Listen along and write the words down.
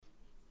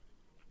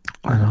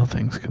On all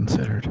things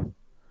considered,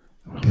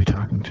 we'll be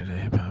talking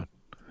today about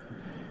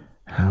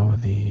how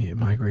the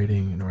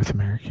migrating North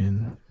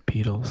American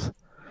beetles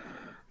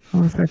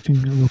are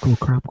affecting local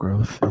crop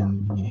growth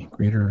in the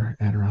greater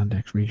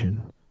Adirondacks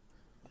region.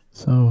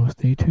 So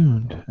stay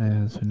tuned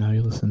as now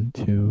you listen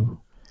to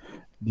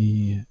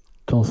the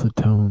dulcet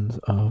tones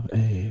of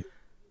a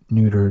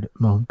neutered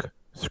monk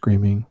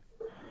screaming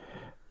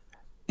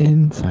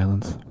in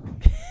silence.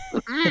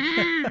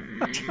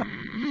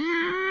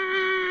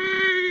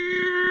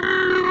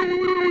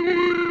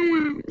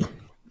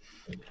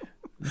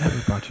 That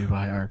was brought to you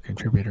by our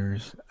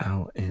contributors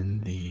out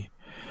in the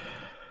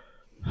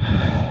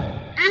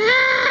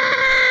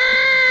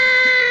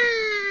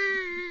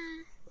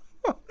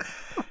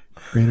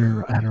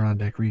greater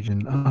Adirondack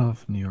region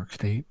of New York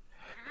State.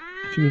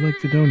 If you would like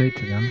to donate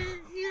to them,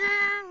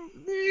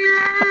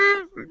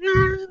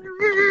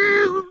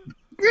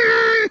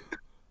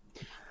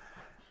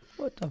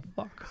 what the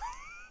fuck?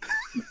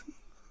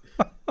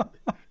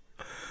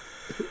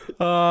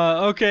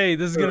 Okay,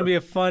 this is going to be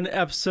a fun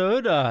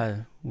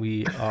episode.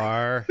 We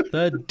are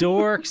the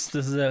Dorks.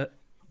 This is an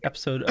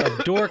episode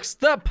of Dorks,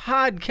 the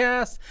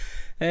podcast.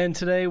 And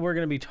today we're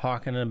going to be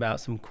talking about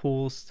some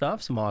cool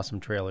stuff. Some awesome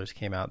trailers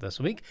came out this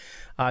week.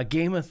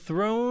 Game of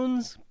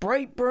Thrones,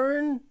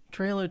 Brightburn,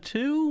 trailer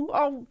 2.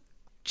 Oh,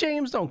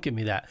 James, don't give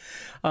me that.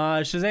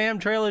 Shazam,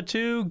 trailer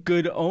 2,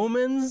 Good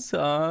Omens.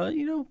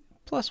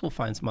 Plus we'll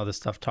find some other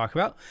stuff to talk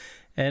about.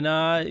 And,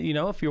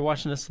 if you're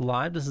watching this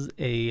live, this is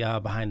a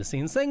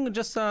behind-the-scenes thing.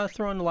 Just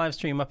throwing the live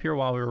stream up here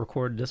while we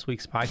record this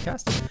week's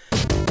podcast.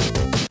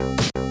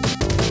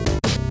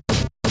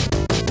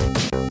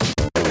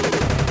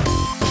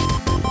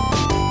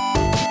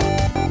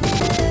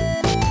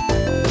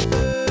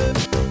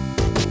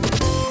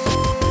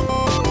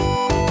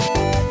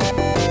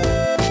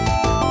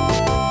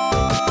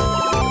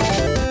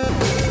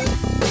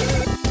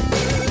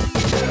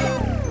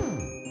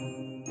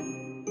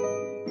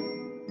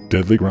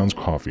 Deadly Grounds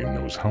Coffee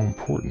knows how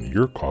important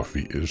your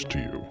coffee is to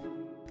you.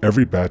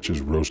 Every batch is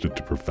roasted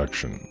to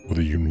perfection with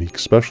a unique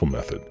special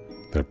method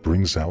that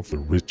brings out the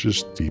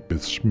richest,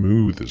 deepest,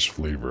 smoothest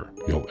flavor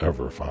you'll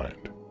ever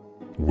find.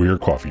 We're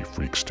coffee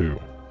freaks too,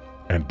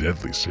 and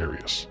deadly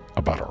serious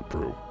about our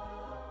brew.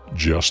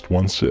 Just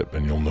one sip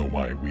and you'll know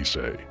why we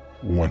say,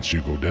 once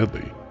you go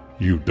deadly,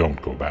 you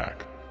don't go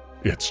back.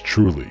 It's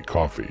truly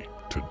coffee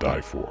to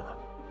die for.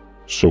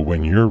 So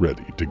when you're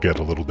ready to get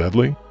a little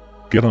deadly,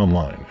 get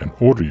online and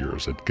order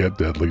yours at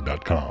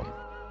getdeadly.com.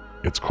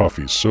 It's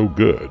coffee so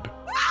good,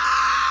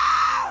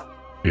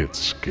 it's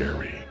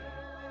scary.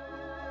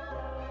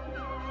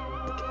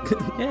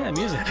 Yeah,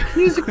 music.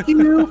 Music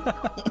cue.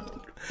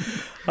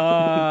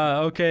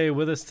 Okay,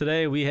 with us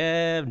today we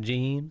have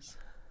James.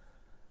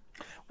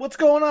 What's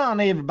going on,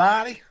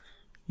 everybody?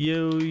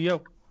 Yo.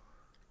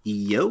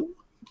 Yo.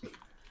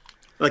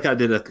 Like I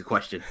did a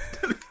question.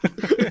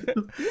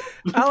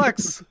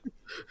 Alex.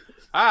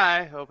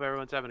 Hi, hope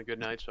everyone's having a good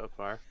night so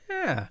far.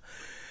 Yeah.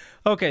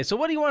 Okay, so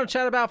what do you want to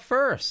chat about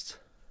first?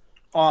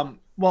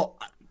 Well,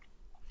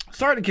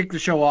 sorry to kick the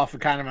show off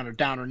kind of on a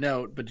downer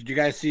note, but did you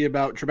guys see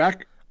about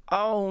Trebek?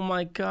 Oh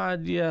my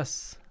God,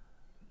 yes.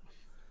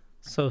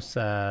 So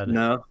sad.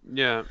 No.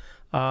 Yeah.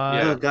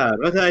 Oh God,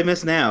 what did I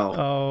miss now?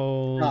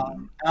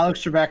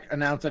 Alex Trebek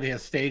announced that he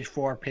has stage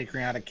 4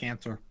 pancreatic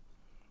cancer.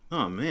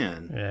 Oh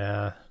man.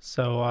 Yeah.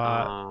 So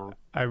I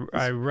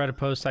read a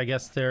post. I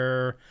guess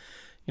they're,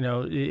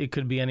 it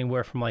could be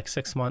anywhere from like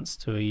 6 months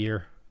to a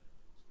year.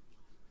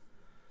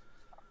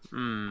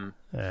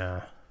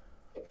 Yeah.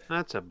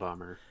 That's a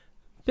bummer.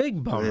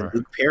 Big bummer.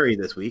 Luke Perry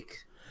this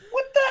week.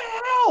 What the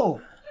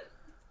hell?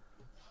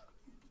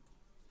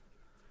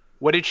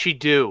 What did she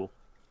do?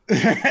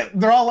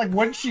 They're all like,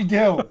 what did she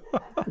do?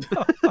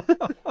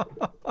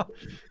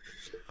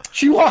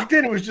 She walked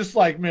in, it was just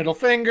like middle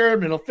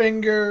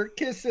finger,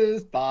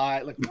 kisses,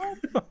 bye. Like,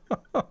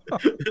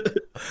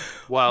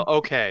 Well,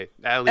 okay.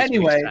 At least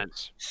anyway, makes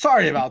sense.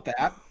 Sorry about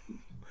that.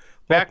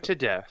 Back to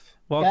death.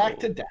 Back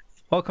to death.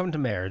 Welcome to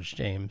marriage,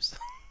 James.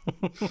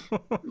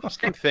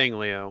 Same thing,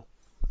 Leo.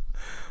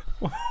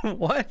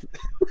 What?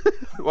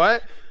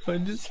 What?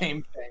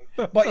 Same thing.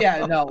 But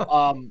yeah,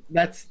 no,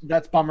 that's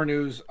bummer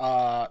news.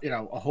 I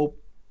hope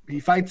he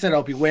fights it, I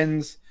hope he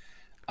wins.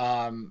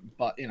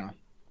 But yeah.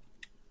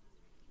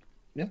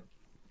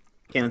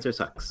 Cancer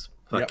sucks.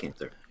 Fuck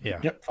cancer.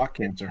 Yeah. Yep, fuck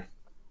cancer.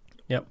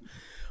 Yep.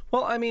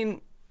 Well, I mean,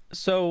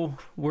 so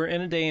we're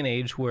in a day and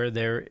age where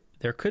there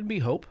could be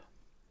hope.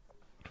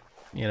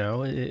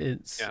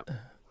 It's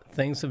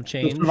things have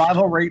changed. The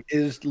survival rate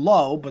is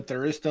low, but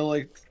there is still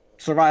a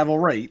survival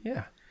rate.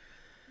 Yeah.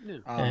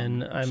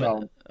 And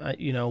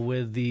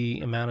with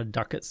the amount of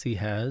ducats he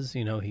has,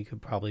 he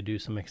could probably do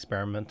some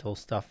experimental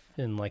stuff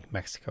in like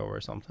Mexico or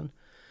something.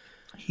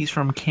 He's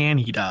from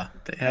Canada.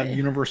 They have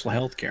universal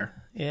health care.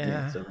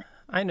 Yeah,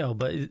 I know,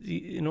 but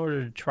in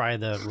order to try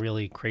the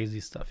really crazy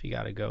stuff, you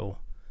got to go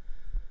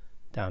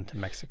down to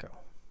Mexico.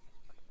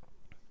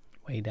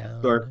 Way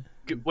down. Sure.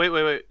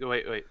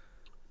 Wait.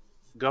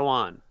 Go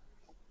on.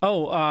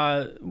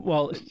 Oh,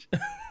 well,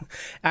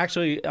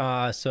 actually,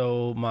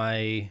 so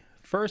my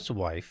first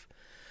wife,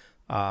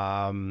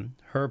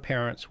 her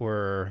parents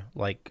were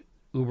like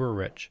uber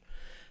rich,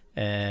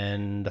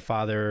 and the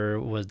father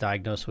was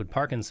diagnosed with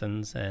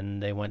Parkinson's,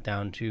 and they went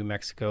down to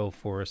Mexico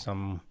for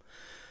some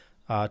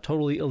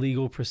totally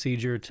illegal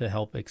procedure to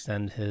help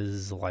extend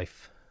his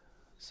life.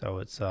 So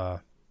it's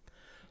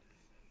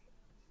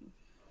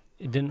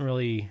it didn't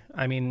really,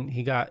 I mean,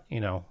 he got, a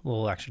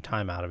little extra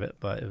time out of it,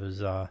 but it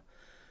was it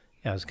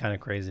was kind of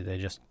crazy. They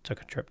just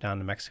took a trip down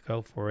to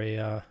Mexico for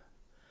a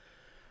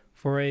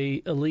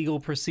illegal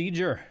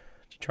procedure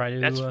to try to.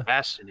 That's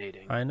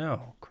fascinating. I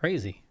know,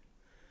 crazy.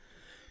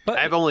 But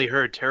I've only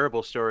heard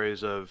terrible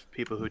stories of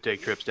people who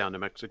take trips down to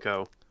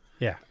Mexico.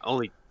 yeah,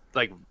 Only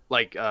my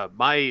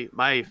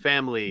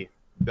family,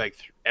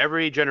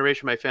 every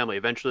generation of my family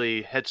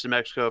eventually heads to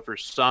Mexico for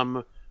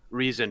some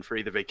reason, for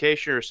either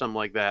vacation or something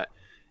like that.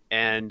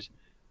 And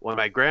when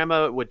my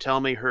grandma would tell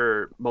me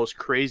her most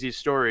crazy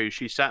stories,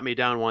 she sat me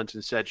down once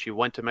and said she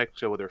went to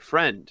Mexico with her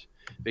friend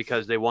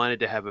because they wanted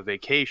to have a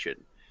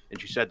vacation. And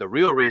she said the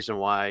real reason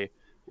why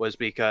was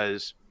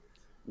because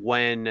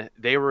when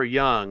they were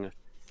young,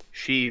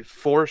 she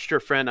forced her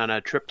friend on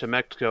a trip to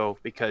Mexico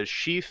because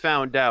she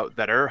found out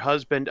that her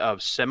husband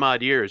of some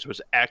odd years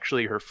was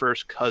actually her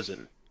first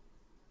cousin.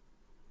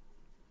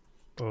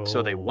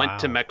 So they went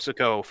to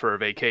Mexico for a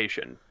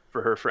vacation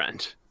for her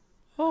friend.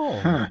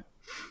 Oh,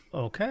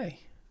 okay.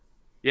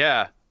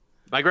 Yeah.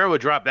 My grandma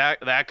would drop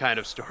that kind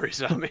of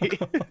stories on me.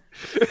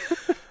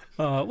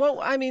 Well,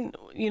 I mean,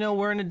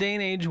 we're in a day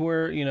and age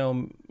where,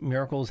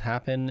 miracles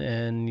happen,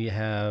 and you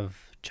have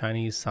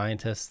Chinese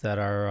scientists that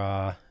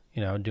are,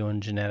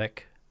 doing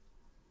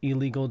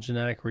illegal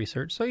genetic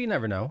research. So you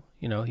never know.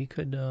 He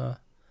could.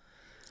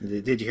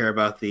 Did you hear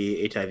about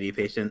the HIV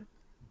patient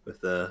with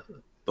the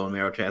bone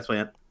marrow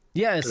transplant?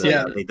 Yeah. So,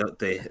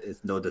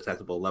 It's no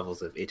detectable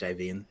levels of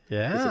HIV in the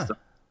yeah. system.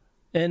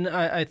 And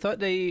I thought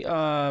they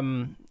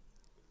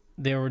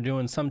were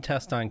doing some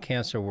test on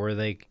cancer where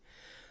they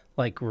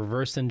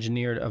reverse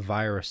engineered a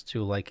virus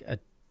to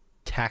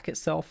attack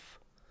itself.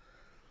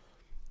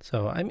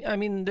 So I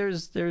mean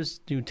there's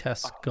new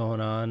tests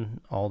going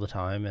on all the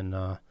time,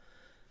 and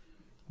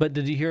but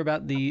did you hear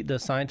about the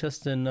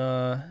scientist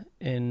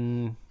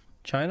in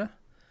China?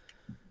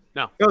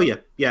 No. Oh yeah,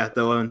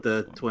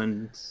 the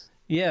twins.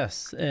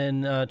 Yes,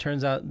 and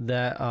turns out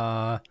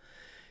that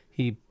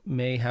he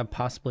may have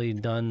possibly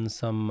done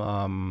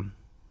some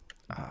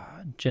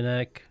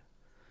genetic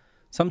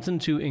something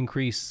to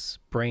increase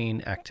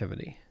brain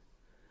activity.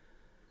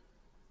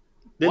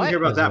 Didn't hear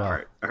about As that well.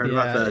 part. I heard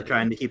Yeah. about the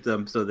trying to keep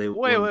them so they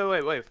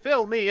Wait.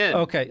 Fill me in.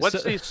 Okay,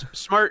 What's so- these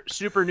smart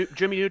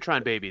Jimmy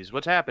Neutron babies?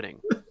 What's happening?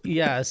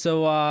 Yeah,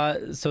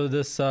 so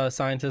this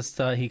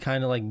scientist he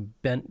kind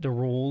of bent the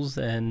rules,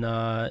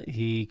 and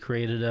he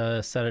created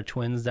a set of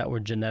twins that were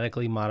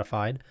genetically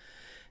modified,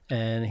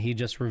 and he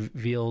just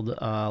revealed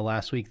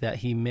last week that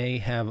he may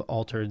have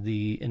altered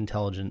the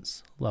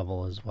intelligence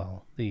level as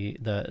well, the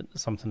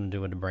something to do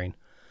with the brain.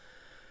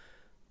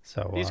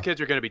 So These kids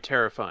are going to be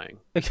terrifying.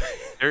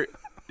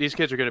 These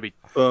kids are going to be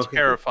Okay.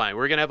 terrifying.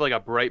 We're going to have a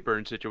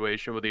Brightburn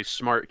situation with these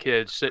smart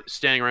kids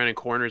standing around in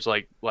corners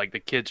like the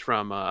kids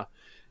from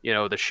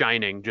The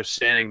Shining, just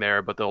standing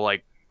there, but they'll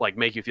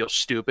make you feel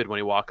stupid when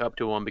you walk up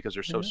to them because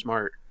they're so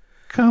smart.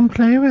 Come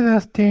play with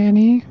us,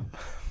 Danny.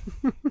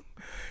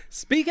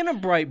 Speaking of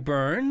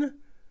Brightburn,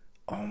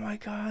 oh my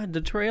God,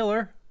 the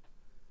trailer.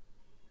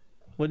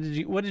 What did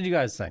you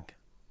guys think?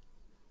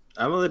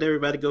 I'm gonna let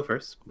everybody go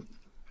first.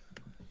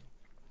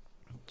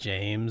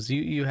 James,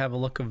 you have a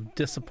look of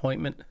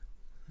disappointment.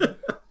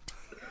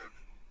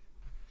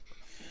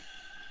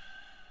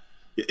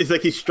 It's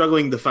like he's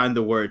struggling to find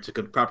the word to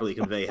properly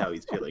convey how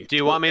he's feeling. Do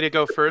you want me to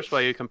go first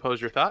while you compose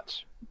your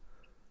thoughts?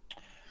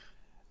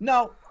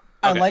 No,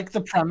 I Okay. like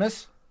the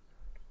premise.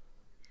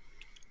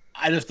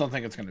 I just don't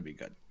think it's going to be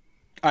good.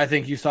 I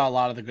think you saw a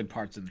lot of the good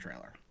parts in the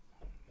trailer.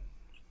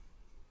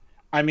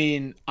 I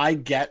mean, I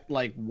get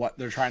what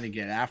they're trying to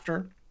get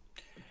after.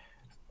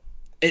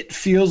 It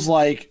feels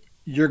like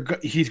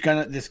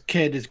this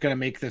kid is gonna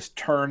make this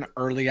turn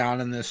early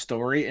on in this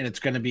story, and it's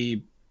gonna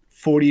be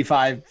 50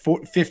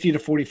 to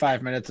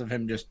 45 minutes of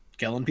him just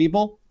killing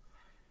people.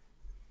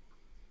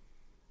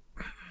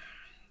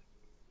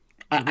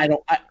 I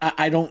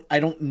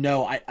don't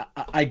know.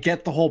 I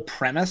get the whole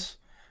premise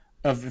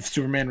of if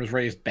Superman was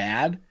raised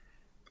bad.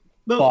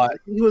 But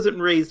he wasn't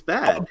raised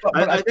bad.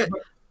 But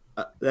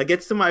That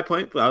gets to my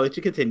point, but I'll let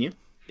you continue.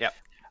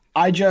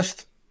 I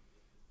don't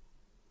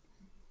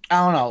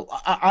know.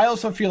 I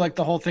also feel like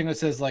the whole thing that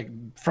says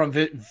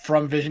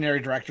from visionary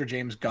director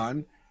James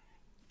Gunn,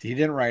 he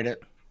didn't write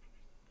it.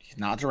 He's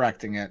not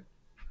directing it.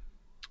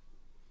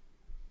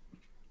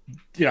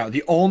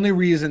 The only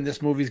reason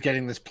this movie's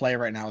getting this play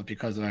right now is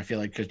because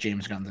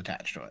James Gunn's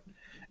attached to it.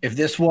 If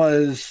this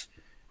was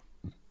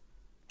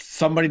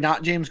somebody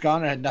not James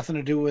Gunn, it had nothing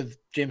to do with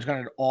James Gunn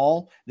at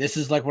all, this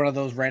is one of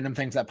those random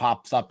things that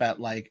pops up at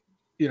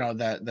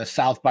the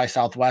South by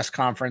Southwest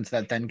conference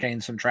that then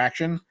gains some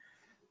traction.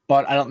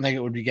 But I don't think it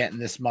would be getting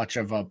this much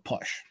of a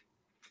push.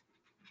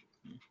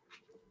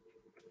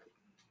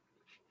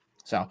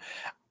 So,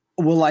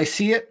 will I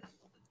see it?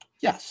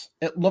 Yes,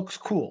 it looks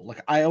cool.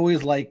 Like I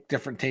always like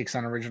different takes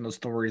on original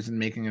stories and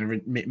making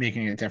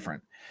it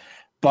different.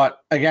 But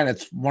again,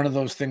 it's one of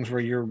those things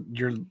where you're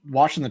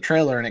watching the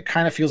trailer and it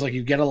kind of feels like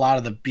you get a lot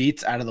of the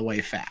beats out of the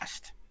way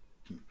fast.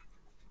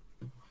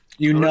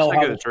 You know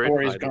how the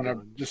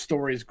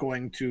story is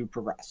going to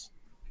progress.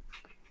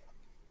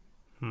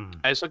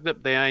 I just looked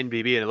up the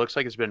IMDb and it looks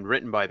like it's been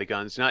written by the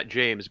Gunns, not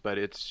James, but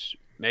it's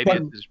maybe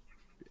it's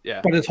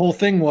yeah. But his whole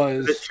thing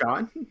was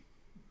Sean.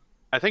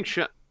 I think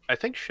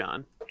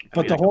Sean.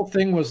 But the whole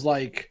thing was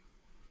like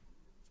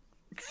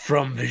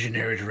from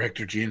visionary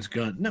director James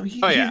Gunn. No,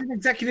 he's an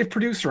executive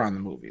producer on the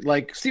movie.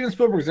 Like Steven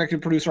Spielberg,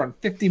 executive producer on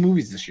 50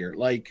 movies this year.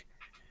 Like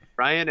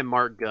Ryan and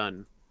Mark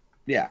Gunn.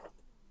 Yeah.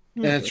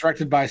 And it's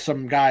directed by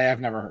some guy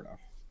I've never heard of.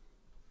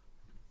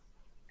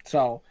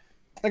 So,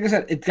 like I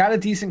said, it's got a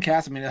decent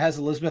cast. I mean, it has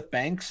Elizabeth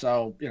Banks,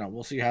 so,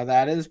 we'll see how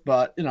that is.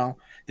 But,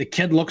 the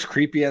kid looks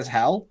creepy as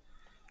hell.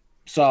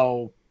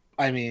 So,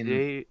 I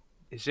mean...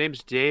 His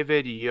name's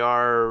David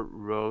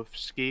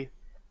Yarovsky.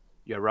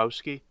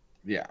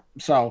 Yeah.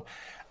 So,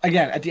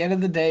 again, at the end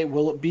of the day,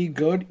 will it be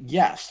good?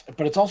 Yes.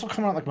 But it's also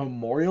coming out like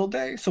Memorial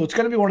Day. So, it's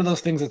going to be one of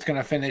those things that's going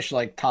to finish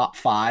like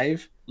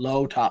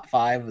low top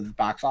five of the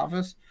box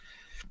office.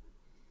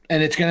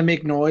 And it's going to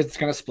make noise. It's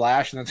going to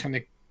splash. And it's going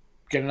to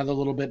get another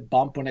little bit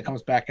bump when it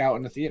comes back out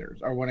in the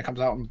theaters or when it comes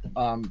out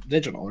in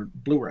digital or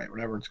Blu-ray,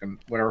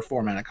 whatever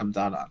format it comes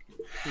out on.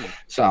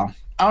 So,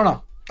 I don't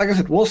know. Like I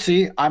said, we'll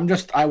see.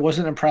 I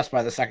wasn't impressed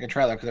by the second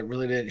trailer because it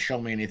really didn't show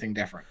me anything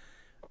different.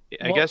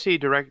 I guess he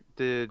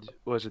directed,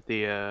 was it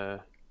the,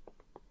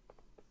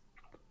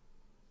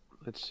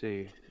 let's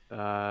see.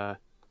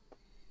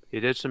 He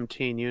did some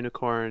Team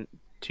Unicorn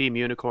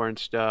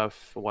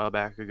stuff a while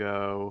back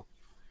ago.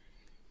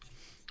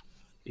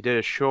 He did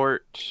a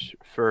short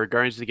for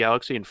Guardians of the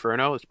Galaxy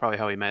Inferno. That's probably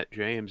how he met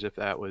James, if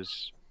that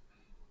was...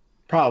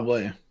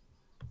 Probably.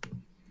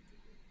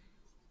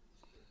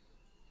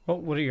 Well,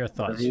 what are your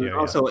thoughts? He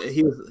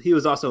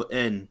was also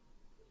in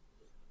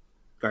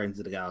Guardians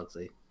of the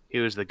Galaxy. He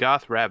was the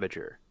Goth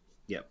Ravager.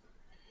 Yep.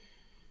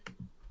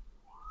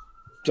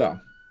 So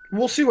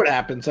we'll see what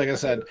happens. Like I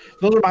said,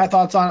 those are my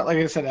thoughts on it. Like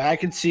I said, I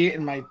can see it,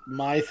 and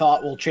my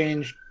thought will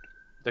change.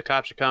 The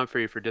cops are coming for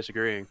you for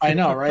disagreeing. I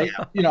know, right?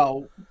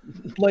 The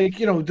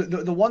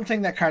one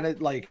thing that kind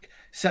of like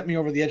set me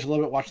over the edge a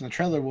little bit watching the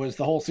trailer was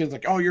the whole scene's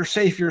like, "Oh, you're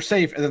safe,"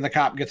 and then the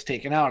cop gets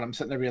taken out. And I'm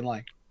sitting there being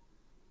like,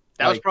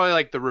 "That was probably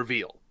like the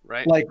reveal."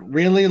 Right? Like,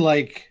 really?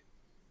 Like,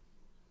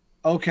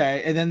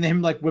 okay. And then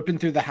him, like, whipping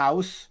through the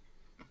house.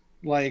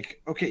 Like,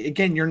 okay,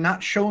 again, you're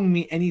not showing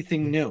me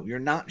anything new. You're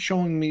not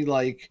showing me,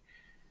 like,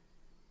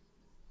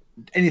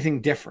 anything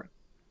different.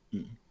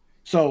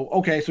 So,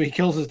 okay, so he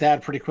kills his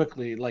dad pretty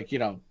quickly, like,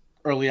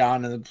 early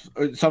on. And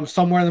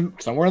somewhere in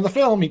the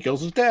film, he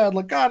kills his dad.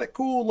 Like, got it,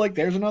 cool. Like,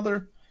 there's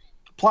another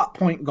plot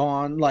point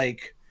gone.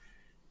 Like,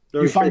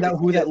 you find out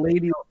who that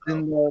lady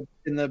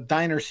in the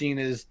diner scene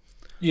is.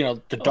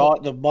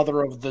 The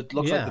mother of like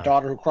the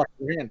daughter who crushed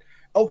her hand.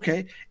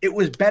 Okay, it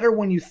was better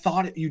when you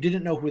thought you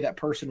didn't know who that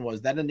person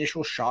was. That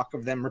initial shock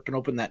of them ripping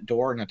open that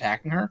door and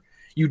attacking her,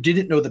 you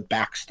didn't know the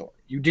backstory.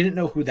 You didn't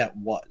know who that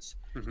was.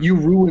 Mm-hmm. You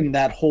ruined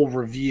that whole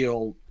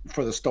reveal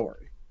for the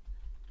story.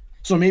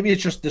 So maybe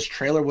it's just this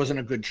trailer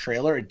wasn't a good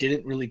trailer. It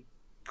didn't really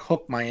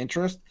hook my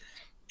interest.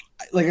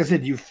 Like I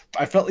said,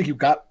 I felt like you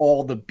got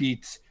all the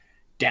beats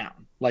down.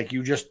 Like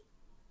you just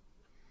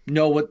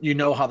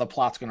know how the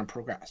plot's going to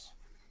progress.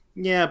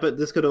 Yeah, but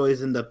this could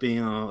always end up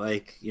being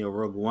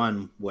Rogue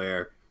One,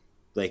 where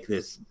like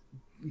this,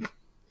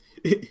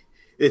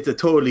 it's not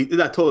totally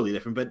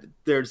different, but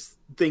there's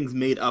things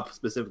made up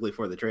specifically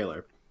for the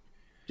trailer,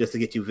 just to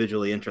get you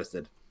visually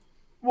interested.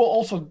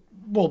 Well,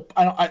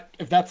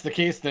 if that's the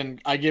case, then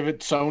I give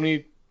it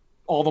Sony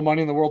all the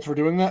money in the world for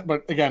doing that.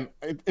 But again,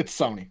 it's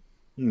Sony.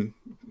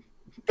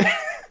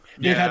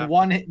 They've had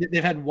one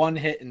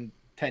hit in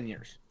 10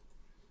 years,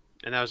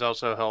 and that was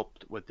also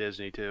helped with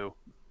Disney too.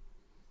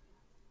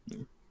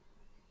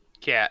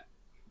 Cat.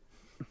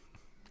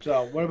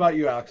 So, what about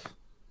you, Alex?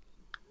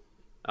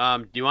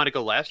 Do you want to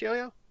go last,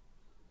 Yo-Yo?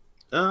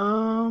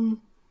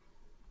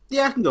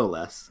 Yeah, I can go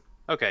last.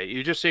 Okay,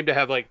 you just seem to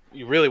have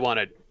you really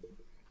wanted.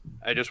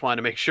 I just wanted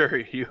to make sure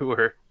you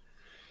were.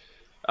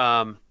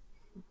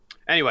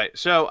 Anyway,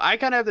 so I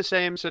kind of have the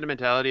same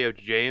sentimentality of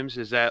James.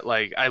 Is that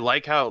I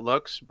like how it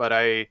looks, but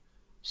I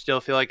still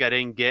feel like I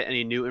didn't get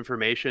any new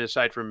information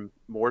aside from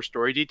more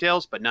story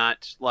details, but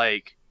not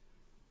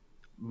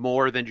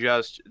more than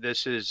just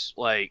this is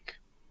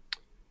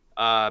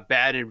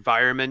bad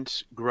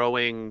environment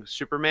growing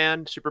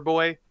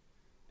Superboy.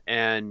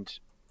 And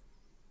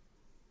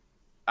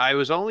I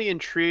was only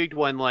intrigued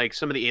when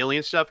some of the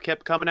alien stuff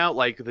kept coming out,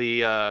 like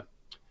the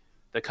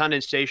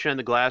condensation in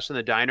the glass in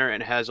the diner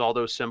and it has all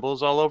those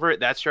symbols all over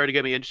it. That started to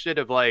get me interested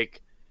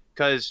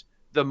because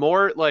the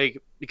more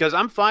because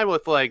I'm fine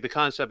with the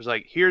concept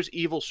is here's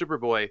evil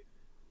Superboy,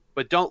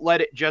 but don't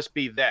let it just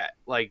be that.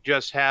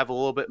 Just have a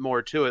little bit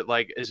more to it.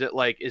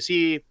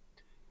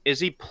 Is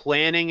he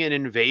planning an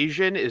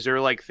invasion? Is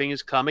there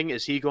things coming?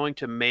 Is he going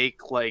to make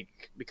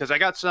because I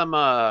got some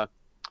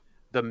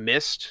the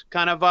Mist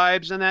kind of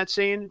vibes in that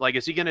scene. Like,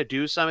 is he going to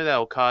do something that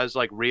will cause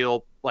like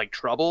real like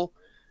trouble?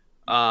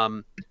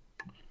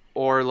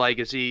 Or like,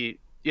 is he,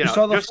 You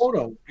saw the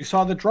photo, you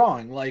saw the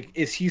drawing. Like,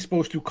 is he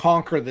supposed to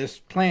conquer this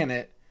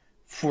planet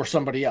for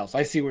somebody else?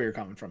 I see where you're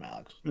coming from,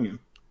 Alex.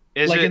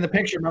 Is like it, in the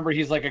picture, remember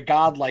he's like a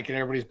god, like, and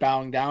everybody's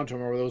bowing down to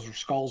him, or those are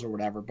skulls or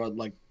whatever. But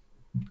like,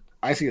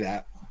 I see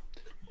that.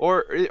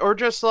 or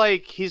just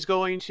like he's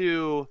going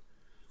to,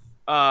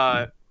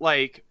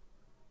 like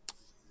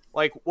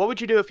what would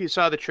you do if you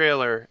saw the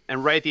trailer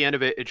and right at the end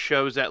of it, it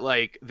shows that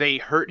like they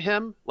hurt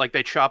him, like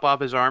they chop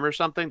off his arm or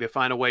something. They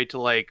find a way to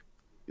like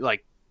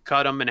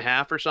cut him in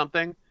half or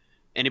something,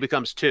 and he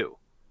becomes 2.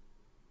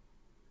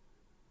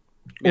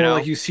 Or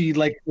like you see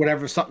like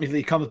whatever, something,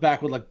 he comes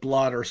back with like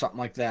blood or something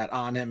like that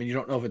on him, and you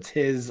don't know if it's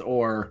his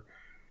or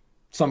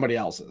somebody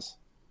else's.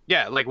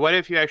 Yeah, like what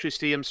if you actually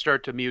see him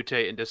start to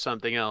mutate into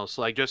something else?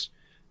 Like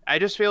I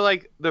just feel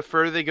like the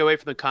further they go away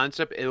from the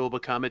concept, it will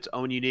become its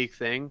own unique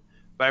thing.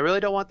 But I really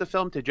don't want the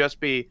film to just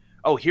be,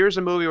 oh, here's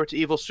a movie where it's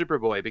evil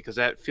Superboy, because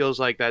that feels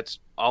like that's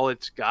all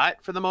it's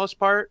got for the most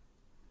part.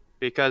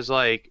 Because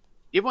like,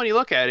 even when you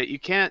look at it, you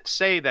can't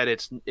say that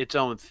it's its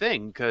own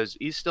thing, because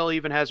he still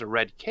even has a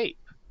red cape.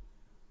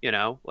 You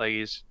know, like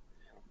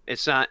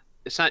it's not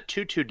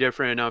too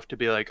different enough to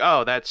be like,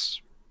 oh,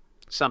 that's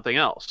something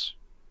else.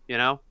 You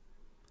know?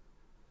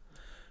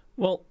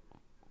 Well,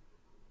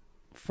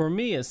 for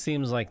me, it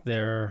seems like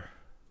they're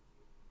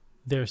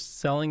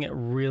selling it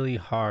really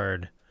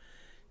hard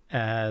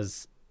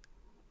as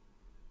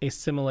a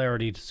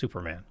similarity to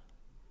Superman.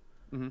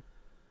 Mm-hmm.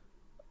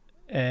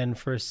 And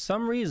for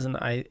some reason,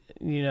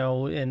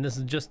 and this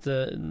is just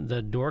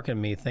the dork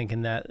in me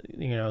thinking that,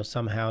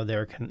 somehow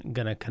they're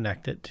going to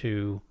connect it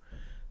to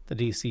the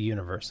DC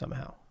universe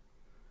somehow.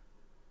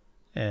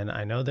 And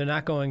I know they're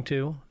not going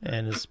to,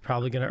 and it's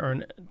probably going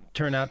to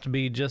turn out to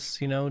be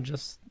just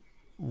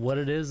what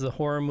it is, the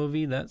horror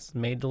movie that's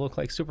made to look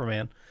like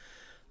Superman.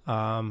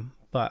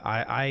 But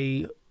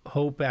I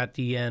hope at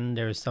the end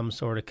there's some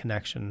sort of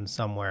connection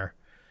somewhere.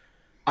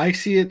 I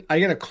see it. I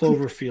get a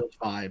Cloverfield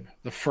vibe.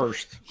 The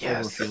first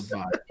Yes. Cloverfield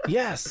vibe.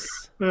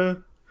 Yes.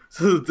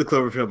 So the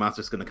Cloverfield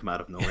monster's going to come out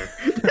of nowhere.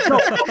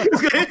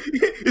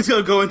 It's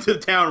going to go into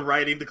town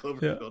riding the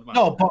Cloverfield monster.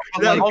 No, but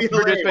That'd like, be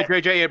Produced by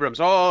hilarious. J.J. Abrams.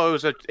 Oh, it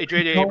was a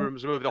J.J.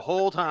 Abrams movie the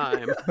whole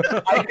time.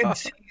 I can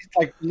see,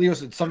 like Leo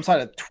said, some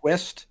sort of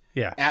twist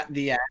Yeah. at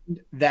the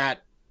end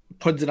that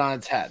puts it on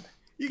its head.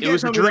 You It can't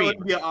was a tell me that dream.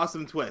 wouldn't be an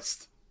awesome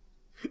twist.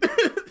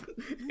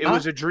 It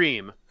was a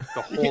dream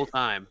the whole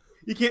time.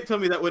 You can't tell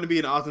me that wouldn't be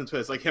an awesome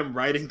twist, like him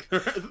riding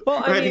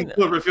I mean-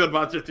 Cloverfield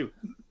monster too.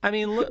 I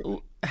mean,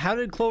 look, how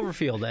did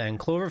Cloverfield end?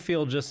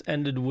 Cloverfield just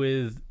ended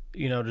with,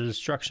 the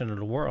destruction of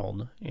the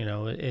world.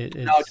 It's...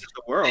 No, Just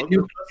the world. They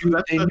nuked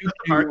That's New the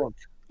part. York.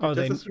 Oh,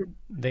 That's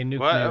they nuked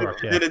What? New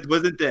York, yeah. That it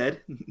wasn't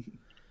dead.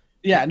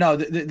 Yeah, no,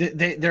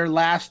 their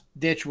last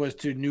ditch was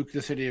to nuke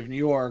the city of New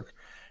York.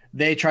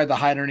 They tried to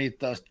hide underneath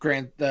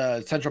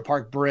the Central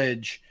Park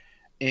Bridge,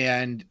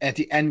 and at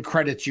the end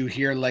credits, you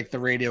hear like the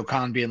radio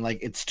con being like,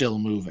 "It's still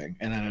moving,"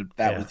 and then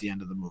that was the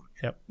end of the movie.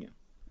 Yep.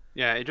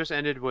 Yeah, it just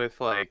ended with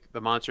like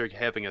the monster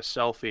having a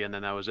selfie, and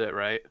then that was it,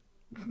 right?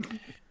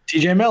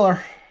 T.J.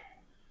 Miller.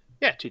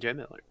 Yeah, T.J.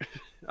 Miller.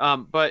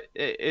 But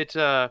it's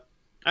I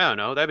don't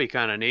know. That'd be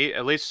kind of neat.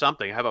 At least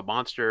something. Have a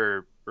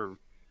monster, or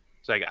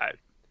it's like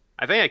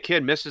I think a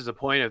kid misses the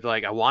point of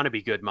like, I want to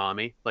be good,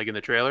 mommy, like in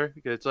the trailer,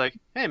 because it's like,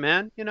 hey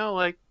man,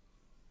 like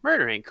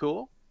murder ain't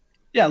cool.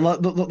 Yeah,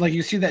 like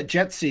you see that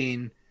jet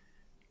scene,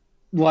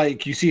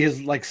 like you see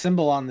his like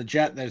symbol on the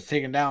jet that's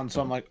taken down.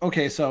 So I'm like,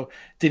 okay, so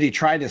did he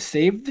try to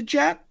save the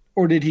jet,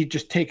 or did he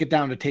just take it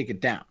down to take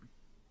it down?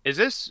 Is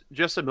this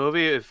just a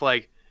movie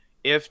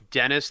if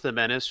Dennis the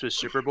Menace was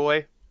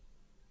Superboy?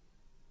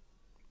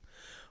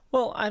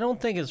 Well, I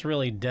don't think it's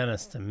really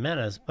Dennis the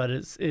Menace, but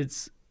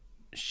it's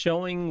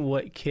showing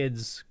what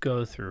kids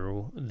go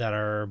through that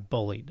are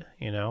bullied,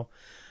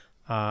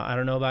 I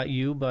don't know about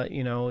you, but,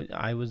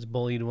 I was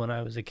bullied when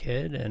I was a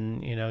kid,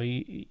 and,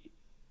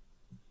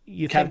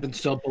 you Kevin think...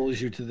 still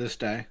bullies you to this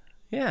day.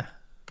 Yeah.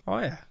 Oh,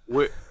 yeah.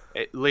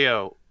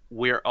 Leo,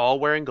 we're all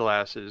wearing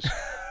glasses.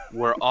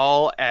 We're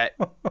all at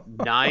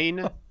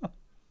 9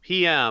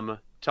 p.m.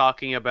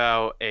 talking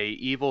about a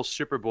evil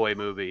Superboy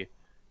movie.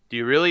 Do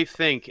you really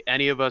think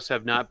any of us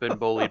have not been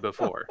bullied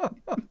before?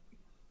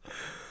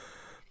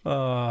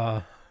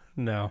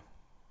 No.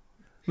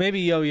 Maybe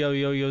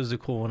Yo-Yo's the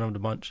cool one of the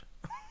bunch.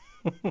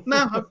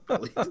 No, I'm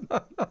bullied.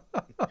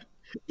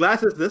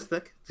 Glasses this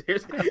thick.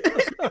 Seriously.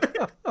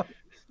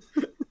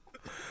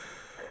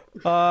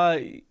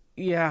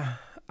 Yeah,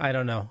 I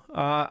don't know.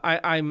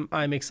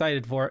 I'm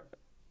excited for it.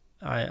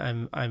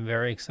 I'm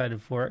very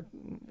excited for it,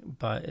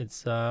 but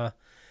it's I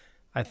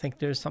think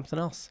there's something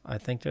else. I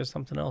think there's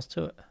something else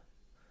to it.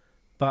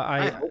 But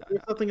I hope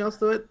there's something else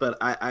to it, but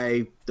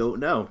I don't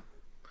know.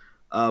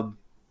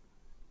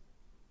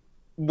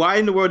 Why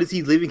in the world is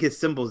he leaving his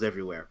symbols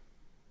everywhere?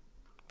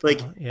 Like,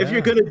 yeah. if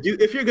you're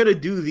gonna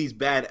do these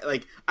bad,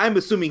 like, I'm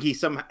assuming he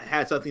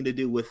had something to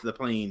do with the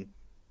plane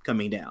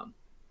coming down.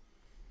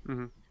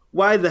 Mm-hmm.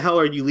 why the hell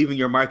are you leaving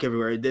your mark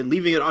everywhere and then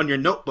leaving it on your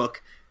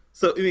notebook?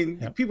 So, I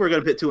mean, people are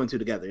going to put 2 and 2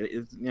 together.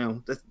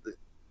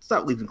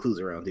 Stop leaving clues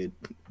around, dude.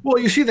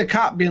 Well, you see the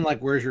cop being like,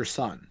 "Where's your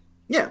son?"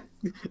 Yeah.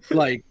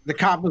 Like, the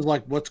cop was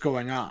like, "What's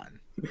going on?"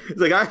 It's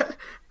like,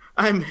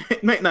 I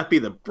might not be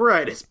the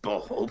brightest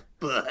bulb,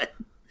 but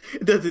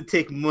it doesn't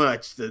take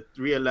much to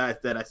realize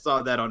that I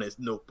saw that on his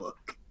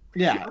notebook.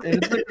 Yeah.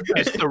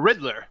 It's the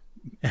Riddler.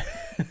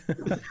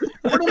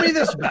 Riddle me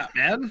this,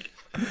 Batman.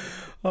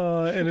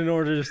 And in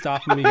order to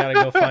stop him, you got to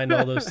go find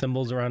all those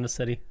symbols around the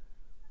city.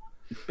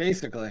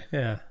 Basically.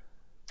 Yeah.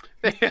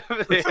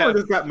 Someone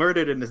just got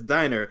murdered in this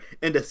diner,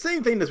 and the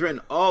same thing that's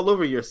written all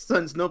over your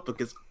son's notebook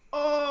is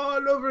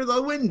all over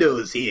the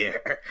windows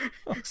here.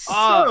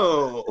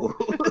 So,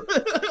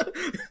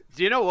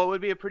 do you know what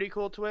would be a pretty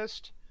cool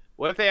twist?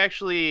 What if they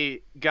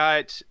actually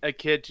got a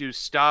kid to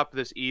stop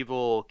this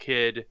evil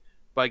kid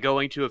by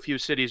going to a few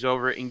cities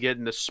over and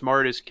getting the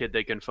smartest kid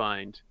they can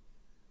find?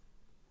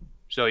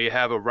 So you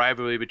have a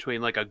rivalry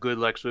between like a good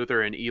Lex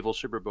Luthor and evil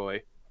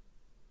Superboy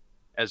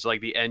as like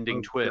the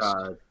ending twist.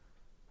 God.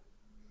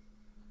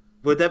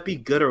 Would that be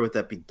good or would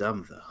that be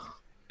dumb though?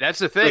 That's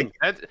the thing.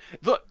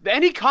 Look,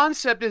 any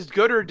concept is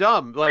good or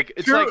dumb. Like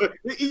it's True. like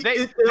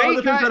it all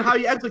depends on how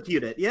you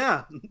execute it.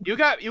 Yeah. You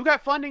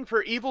got funding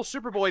for evil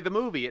Superboy the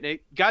movie, and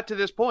it got to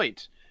this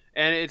point,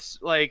 and it's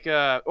like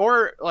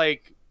or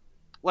like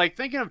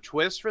thinking of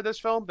twists for this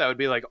film that would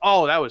be like,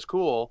 oh, that was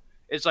cool.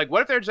 It's like,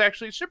 what if there's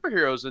actually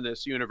superheroes in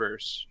this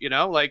universe? You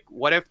know, like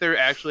what if there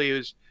actually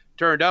is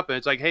turned up and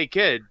it's like, hey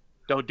kid,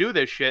 don't do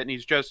this shit, and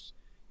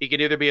he can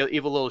either be an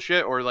evil little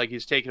shit or like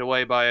he's taken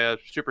away by a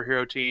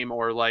superhero team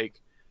or like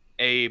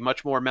a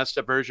much more messed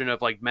up version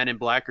of like Men in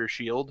Black or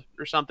S.H.I.E.L.D.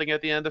 or something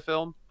at the end of the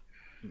film.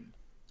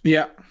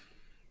 Yeah.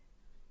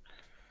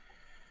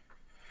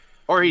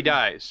 Or he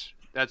dies.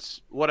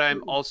 That's what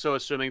I'm also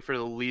assuming for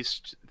the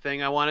least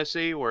thing I want to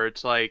see, where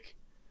it's like,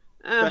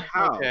 but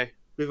how? Okay.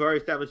 We've already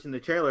established in the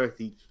trailer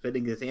he's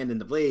fitting his hand in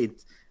the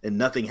blades and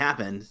nothing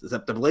happens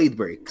except the blade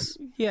breaks.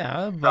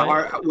 Yeah, but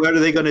what are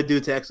they going to do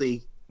to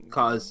actually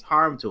cause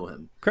harm to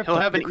him? He'll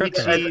have an ET.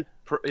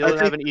 He'll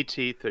have an ET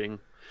thing.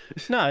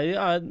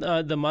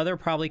 No, the mother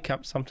probably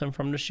kept something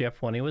from the ship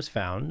when he was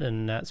found,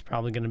 and that's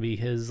probably going to be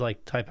his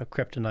like type of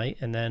kryptonite.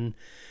 And then,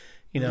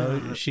 you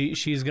know,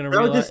 she's going to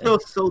realize. That would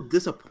just so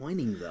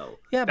disappointing, though.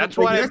 Yeah, that's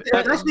but, why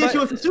that's the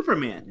issue with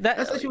Superman.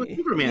 That's the issue with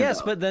Superman. Yes,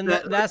 though. but then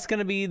that's going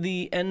to be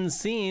the end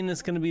scene.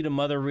 It's going to be the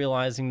mother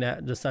realizing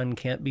that the son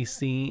can't be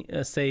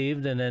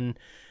saved, and then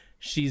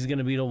she's going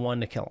to be the one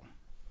to kill him.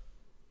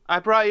 I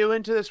brought you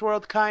into this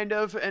world, kind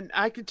of, and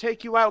I could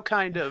take you out,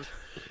 kind of.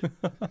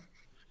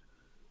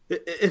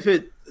 If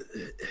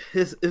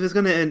it's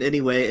going to end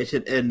anyway, it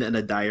should end in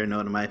a dire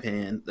note, in my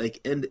opinion. Like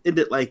end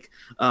it like,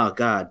 oh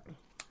god,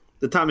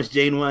 the Thomas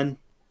Jane one.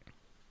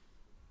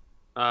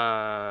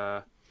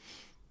 The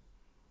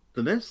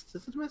Mist?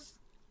 Is it The Mist?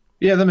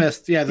 Yeah, The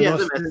Mist. Yeah,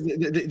 The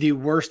Mist. The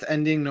worst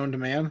ending known to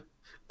man.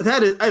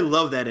 That is, I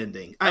love that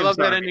ending. I love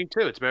that ending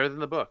too. It's better than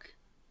the book.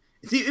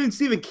 See, even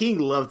Stephen King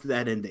loved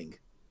that ending.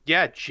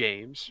 Yeah,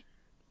 James.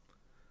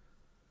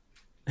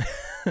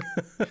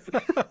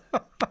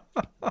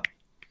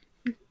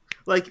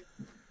 Like,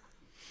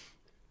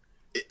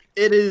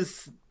 it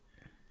is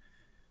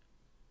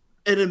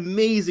an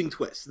amazing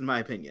twist, in my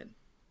opinion.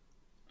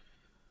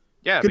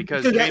 Yeah,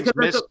 because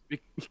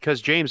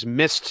James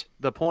missed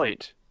the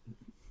point.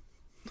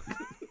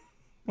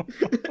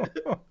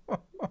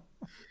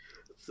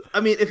 I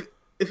mean,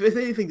 if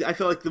anything, I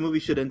feel like the movie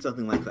should end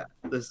something like that.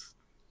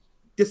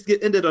 Just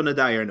get ended on a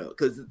dire note,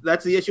 because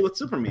that's the issue with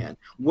Superman.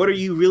 What are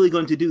you really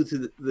going to do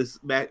to this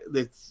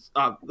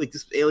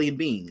alien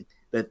being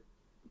that,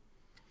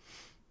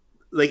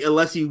 like,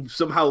 unless you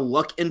somehow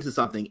luck into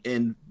something,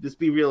 and just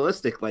be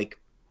realistic, like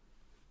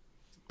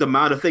the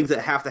amount of things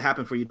that have to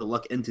happen for you to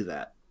luck into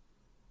that.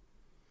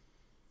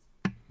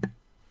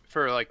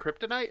 For like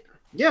kryptonite?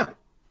 Yeah.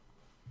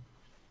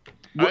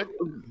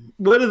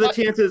 What are the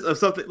chances of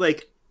something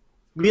like,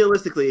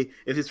 realistically,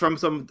 if it's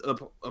from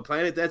a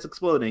planet that's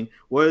exploding,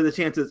 what are the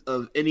chances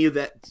of any of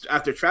that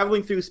after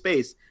traveling through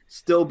space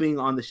still being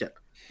on the ship?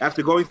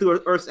 After going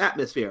through Earth's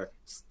atmosphere,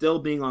 still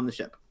being on the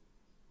ship?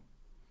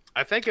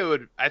 I think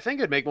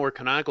it'd make more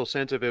canonical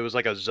sense if it was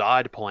like a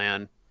Zod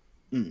plan.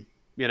 You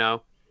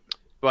know?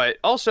 But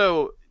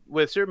also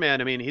with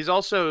Superman, I mean, he's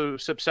also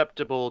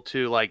susceptible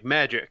to like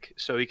magic,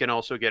 so he can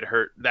also get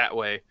hurt that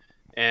way.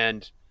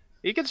 And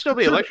he can still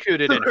be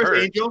electrocuted and hurt.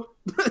 Angel?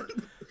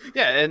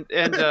 Yeah,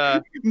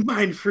 and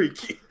mind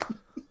freaky.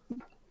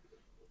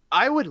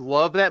 I would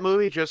love that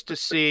movie just to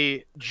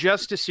see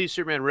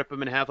Superman rip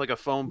him in half like a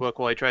phone book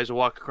while he tries to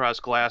walk across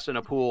glass in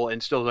a pool,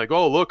 and still like,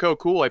 oh, look how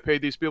cool I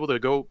paid these people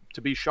to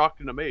be shocked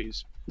and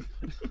amazed.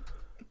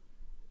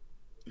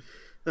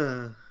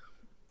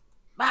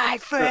 My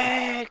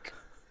frick.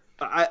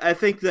 I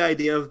think the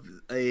idea of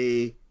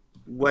a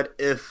what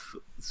if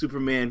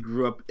Superman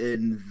grew up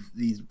in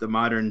the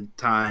modern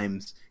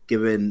times,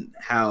 given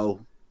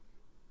how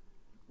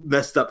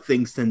messed up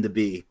things tend to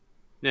be,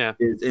 yeah,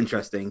 is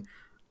interesting.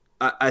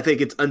 I think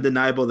it's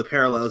undeniable the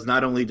parallels,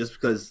 not only just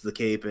because the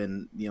cape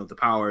and the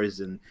powers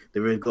and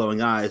the red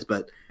glowing eyes,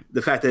 but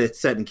the fact that it's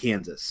set in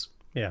Kansas.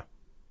 Yeah.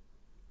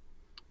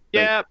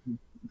 Yeah.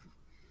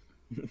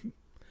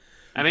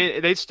 I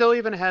mean, they still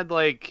even had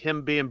like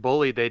him being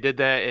bullied. They did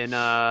that in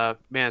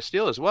Man of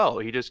Steel as well.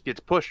 He just gets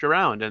pushed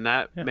around, and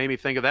that made me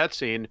think of that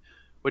scene,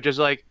 which is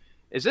like,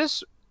 is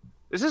this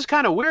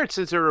kind of weird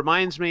since it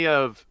reminds me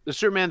of the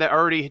Superman that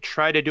already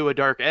tried to do a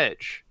Dark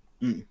Edge.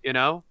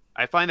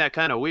 I find that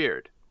kind of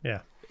weird.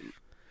 Yeah.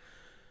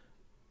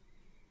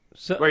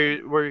 So, what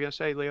were you going to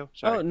say, Leo?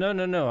 Sorry. Oh,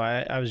 no.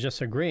 I was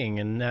just agreeing,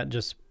 and that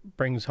just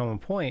brings home a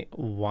point.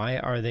 Why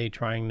are they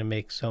trying to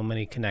make so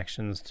many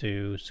connections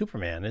to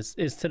Superman? It's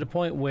to the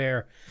point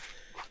where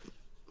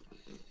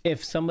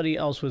if somebody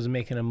else was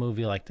making a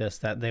movie like this,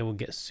 that they would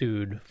get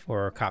sued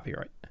for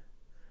copyright.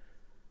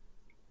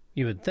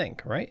 You would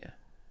think, right?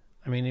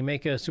 I mean, you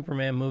make a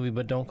Superman movie,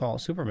 but don't call it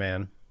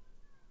Superman.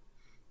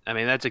 I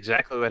mean, that's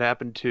exactly what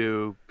happened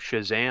to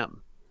Shazam.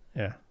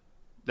 Yeah.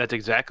 That's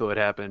exactly what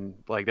happened.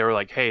 Like, they were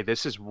like, hey,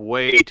 this is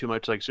way too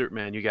much like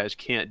Superman. You guys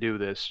can't do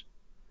this.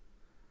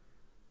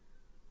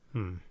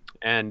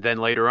 And then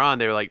later on,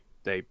 they were like,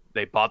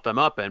 they bought them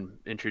up and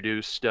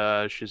introduced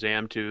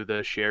Shazam to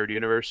the shared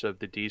universe of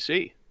the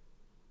DC.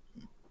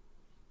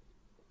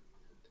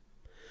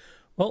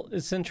 Well,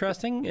 it's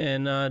interesting,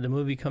 and the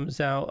movie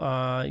comes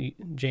out,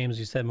 James,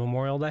 you said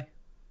Memorial Day?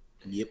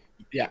 Yep.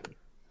 Yeah.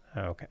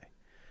 Okay.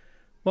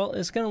 Well,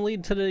 it's going to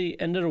lead to the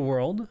end of the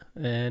world,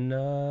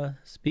 and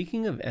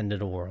speaking of end of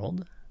the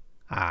world,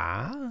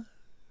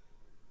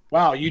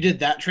 Wow, you did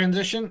that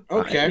transition?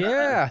 Okay.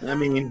 yeah. I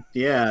mean,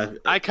 yeah.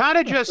 I kind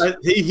of just...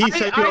 He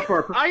set you up for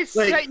a... I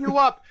set you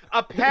up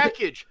a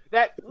package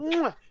that...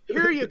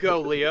 Here you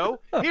go, Leo.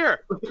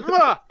 Here.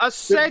 A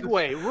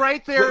segue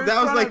right there That in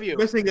was front like of you.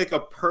 missing like a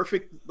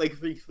perfect like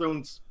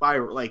thrown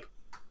spiral. Like,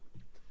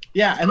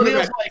 Yeah, and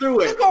Leo's like, through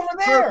look over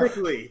there.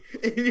 perfectly.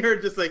 And you're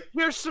just like,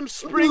 Here's some ooh,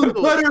 sprinkles.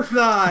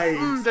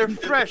 butterflies. They're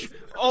fresh.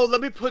 Oh,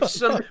 let me put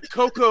some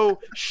cocoa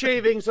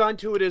shavings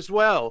onto it as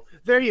well.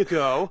 There you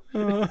go.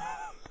 Oh,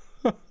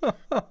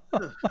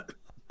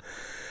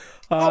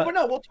 but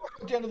no, we'll talk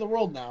about the end of the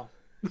world now.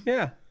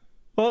 Yeah.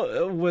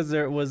 Well, was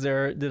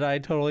there, did I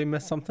totally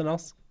miss something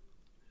else?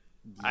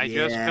 I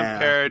just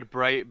compared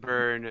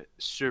Brightburn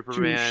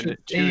Superman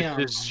to Shazam.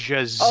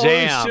 Shazam.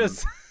 Oh, it's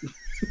just...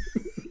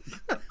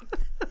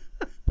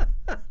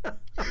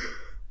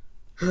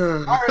 All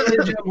right, ladies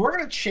and gentlemen, we're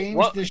going to change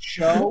this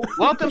show.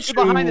 Welcome to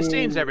Behind the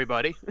Scenes,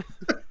 everybody.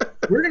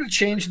 We're going to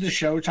change the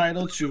show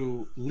title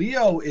to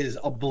Leo is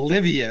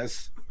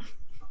Oblivious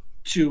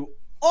to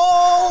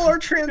all our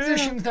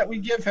transitions that we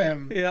give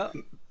him. Yeah.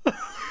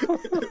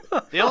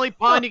 The only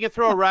pond you can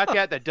throw a rock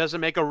at that doesn't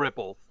make a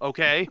ripple,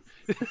 okay?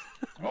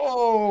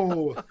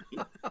 Oh.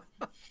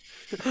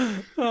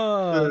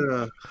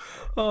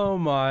 Oh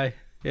my.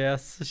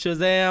 Yes.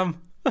 Shazam.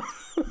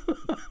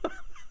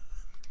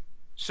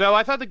 So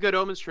I thought the Good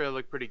Omens trailer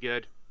looked pretty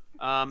good.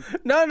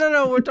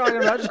 No. We're talking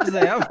about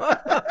Shazam.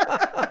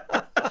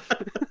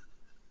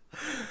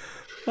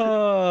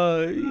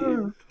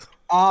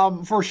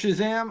 For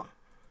Shazam,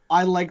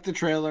 I like the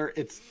trailer.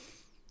 It's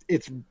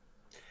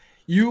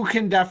you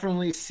can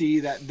definitely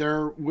see that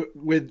they're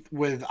with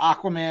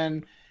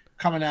Aquaman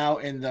coming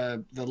out and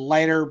the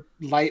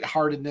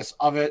lightheartedness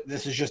of it.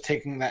 This is just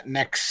taking that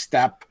next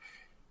step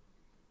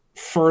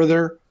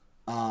further.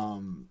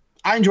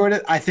 I enjoyed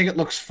it. I think it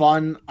looks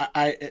fun.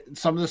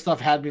 Some of the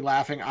stuff had me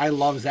laughing. I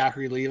love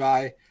Zachary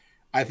Levi.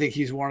 I think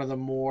he's one of the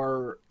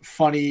more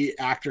funny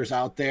actors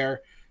out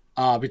there.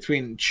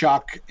 Between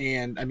Chuck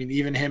and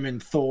even him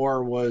and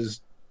Thor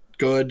was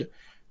good.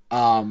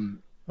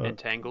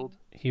 Entangled.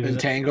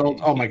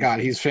 Entangled. Oh my God,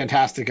 he's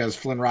fantastic as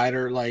Flynn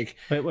Rider. Like,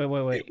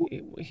 wait.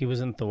 He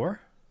was in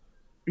Thor?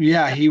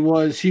 Yeah, he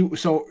was.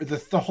 So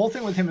the whole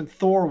thing with him and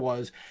Thor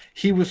was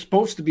he was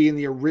supposed to be in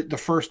the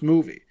first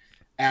movie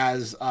as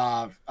is it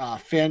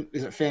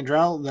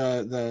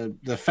Fandrel,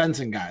 the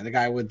fencing guy, the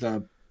guy with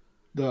the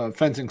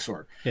fencing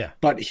sword. Yeah.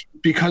 But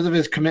because of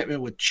his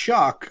commitment with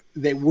Chuck,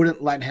 they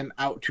wouldn't let him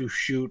out to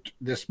shoot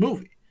this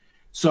movie.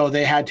 So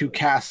they had to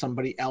cast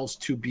somebody else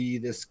to be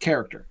this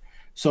character.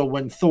 So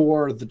when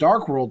Thor: The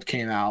Dark World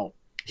came out,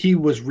 he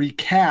was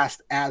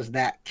recast as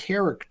that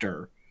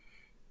character,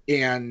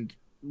 and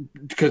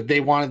because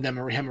they wanted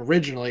him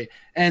originally,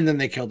 and then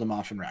they killed him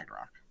off in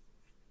Ragnarok.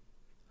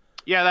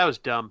 Yeah, that was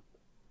dumb.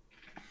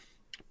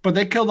 But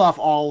they killed off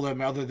all of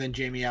them other than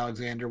Jamie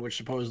Alexander, which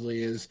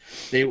supposedly is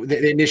they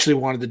initially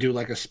wanted to do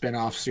like a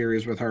spin-off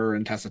series with her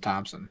and Tessa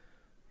Thompson.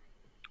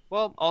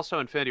 Well, also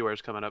Infinity War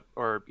is coming up,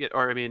 or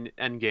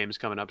Endgame's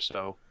coming up,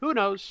 so who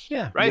knows?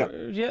 Yeah, right.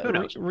 Yeah, who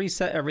knows?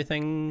 Reset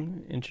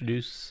everything,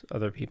 introduce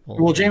other people.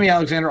 Well, Jamie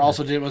Alexander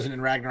also wasn't in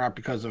Ragnarok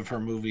because of her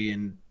movie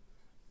and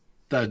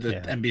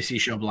the NBC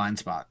show Blind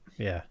Spot.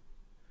 Yeah.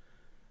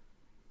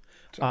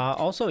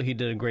 Also, he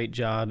did a great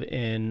job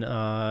in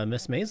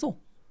Miss Maisel.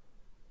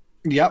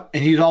 Yep,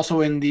 and he's also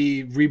in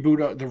the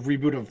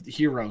reboot of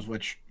Heroes,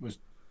 which was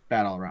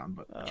bad all around,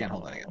 but can't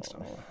hold that against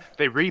him.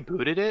 They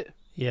rebooted it?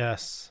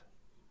 Yes.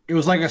 It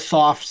was like a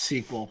soft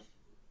sequel.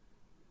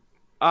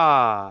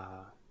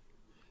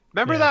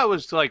 Remember Yeah. that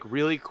was like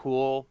really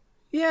cool.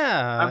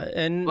 Yeah,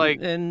 and like,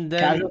 and then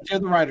Casualty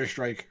of the writer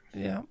strike.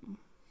 yep.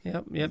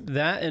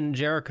 That and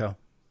Jericho.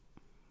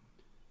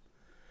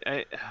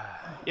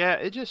 Yeah,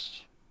 it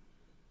just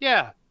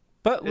yeah.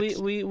 But It's-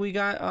 we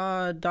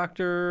got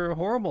Doctor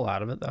Horrible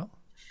out of it though.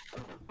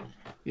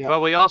 Yeah.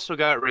 But we also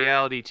got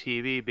reality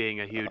TV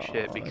being a huge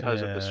hit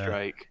because of the yeah.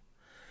 strike.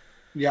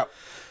 Yep.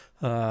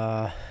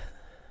 Uh,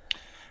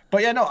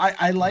 But yeah, no,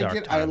 I like Dark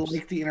it. I times.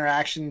 like the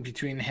interaction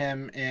between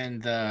him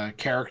and the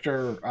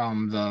character,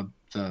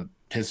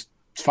 his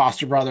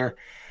foster brother.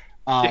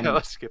 Yeah,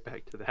 let's get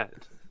back to that.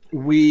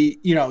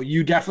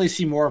 You definitely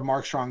see more of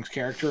Mark Strong's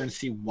character and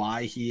see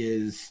why he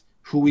is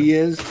who he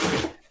is.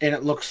 And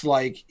it looks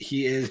like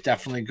he is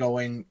definitely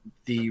going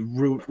the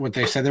route. What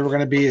they said they were going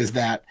to be is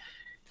that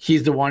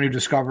he's the one who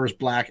discovers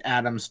Black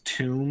Adam's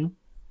tomb.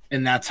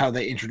 And that's how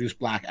they introduce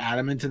Black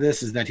Adam into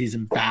this, is that he's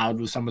endowed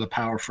with some of the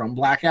power from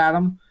Black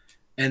Adam.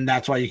 And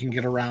that's why you can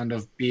get around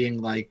of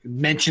being like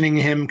mentioning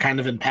him kind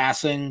of in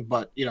passing,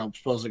 but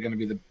supposedly going to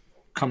be the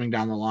coming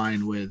down the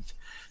line with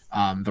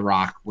The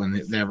Rock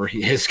whenever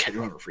his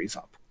schedule ever frees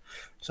up.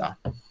 So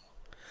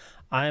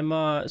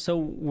so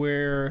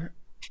we're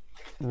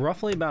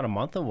roughly about a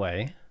month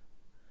away,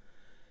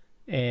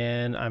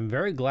 and I'm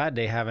very glad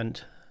they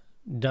haven't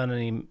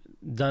done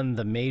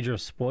the major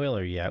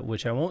spoiler yet,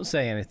 which I won't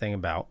say anything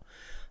about.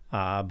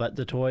 But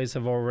the toys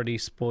have already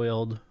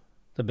spoiled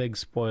the big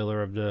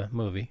spoiler of the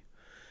movie.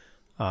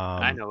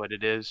 I know what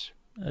it is.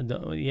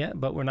 Yeah,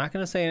 but we're not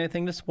going to say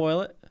anything to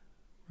spoil it.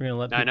 We're going to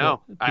let I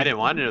know. I didn't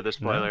want to know the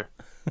spoiler.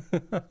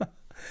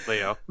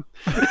 Leo.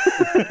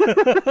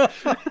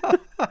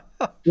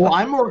 well,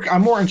 I'm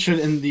more interested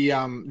in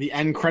the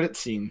end credit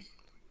scene.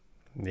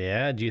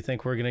 Yeah, do you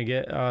think we're going to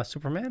get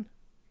Superman?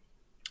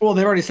 Well,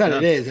 they already said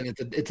it is, and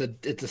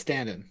it's a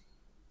stand-in.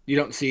 You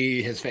don't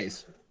see his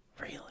face.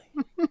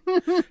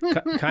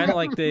 Really? Kind of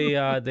like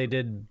they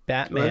did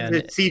Batman.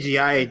 Well,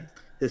 CGI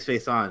his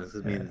face on. I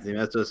mean,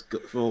 that's just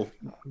full.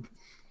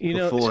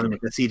 Full him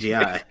with the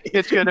CGI.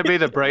 It's gonna be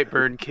the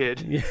Brightburn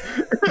kid.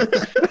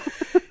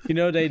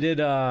 They did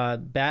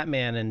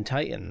Batman and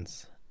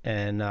Titans,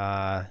 and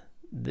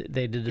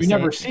they did the You same.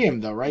 never see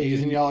him though, right?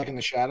 He's in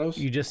the shadows.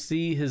 You just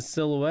see his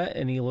silhouette,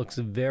 and he looks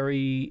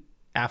very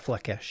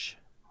Affleck-ish.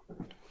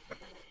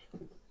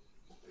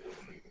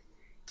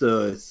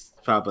 So it's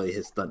probably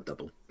his stunt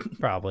double.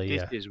 Probably,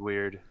 yeah. This is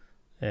weird.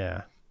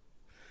 Yeah.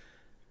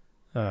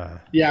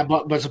 Yeah,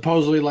 but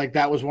supposedly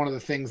that was one of the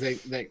things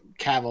that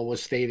Cavill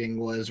was stating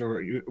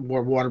or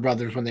Warner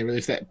Brothers, when they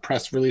released that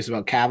press release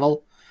about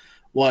Cavill,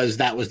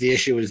 that was the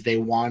issue, is they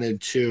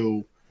wanted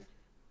to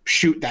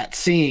shoot that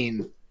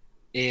scene,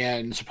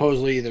 and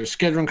supposedly there's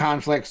scheduling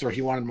conflicts, or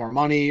he wanted more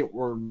money,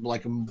 or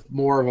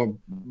more of a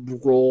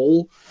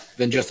role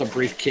than just a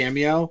brief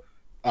cameo,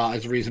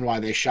 is the reason why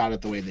they shot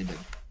it the way they did.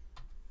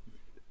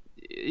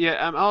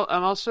 Yeah, I'm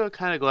also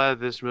kind of glad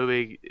this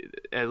movie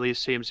at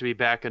least seems to be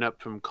backing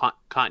up from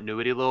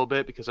continuity a little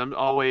bit, because I'm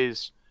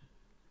always,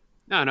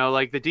 I don't know,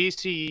 like the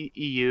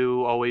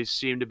DCEU always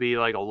seemed to be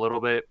like a little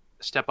bit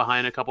step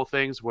behind a couple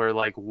things, where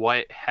like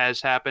what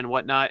has happened,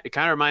 whatnot. It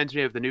kind of reminds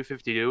me of the New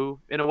 52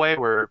 in a way,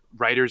 where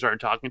writers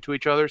aren't talking to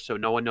each other, so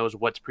no one knows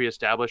what's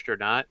pre-established or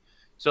not.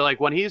 So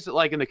like when he's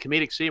like in the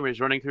comedic scene where he's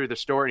running through the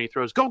store and he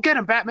throws, "Go get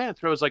him, Batman!"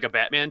 throws like a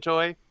Batman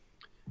toy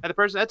at the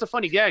person, that's a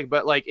funny gag.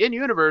 But like in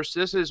universe,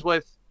 this is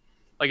with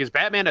is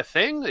Batman a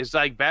thing? Is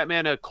like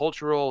Batman a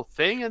cultural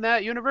thing in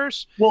that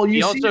universe? Well,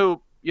 he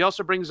also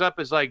brings up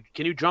is like,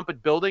 can you jump a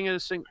building in a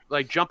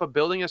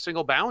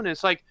single bound? And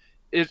it's like,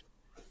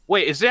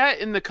 is that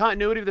in the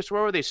continuity of this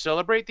world where they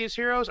celebrate these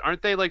heroes?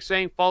 Aren't they like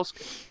saying false?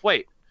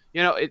 Wait,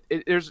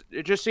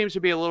 it just seems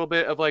to be a little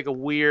bit of like a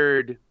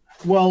weird.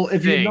 Well,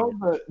 if thing. you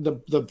know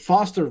the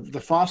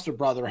foster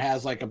brother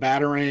has like a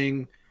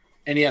Batarang,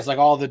 and he has like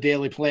all the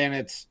Daily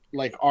Planet's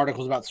like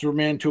articles about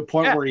Superman, to a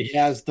point where he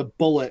has the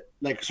bullet,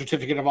 like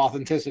certificate of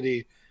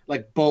authenticity,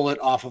 like bullet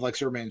off of like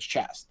Superman's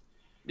chest.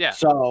 Yeah.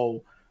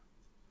 So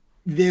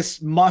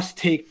this must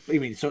take. I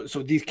mean, so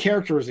these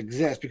characters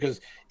exist because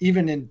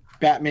even in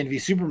Batman v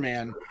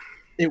Superman,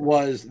 it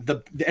was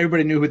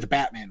everybody knew who the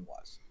Batman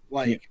was.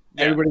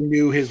 Everybody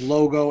knew his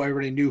logo.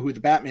 Everybody knew who the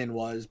Batman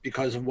was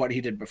because of what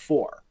he did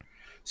before.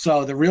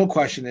 So the real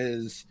question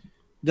is,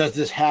 does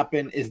this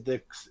happen? Is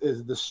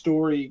the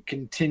story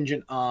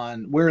contingent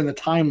on where in the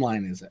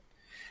timeline is it?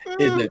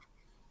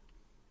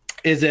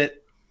 Is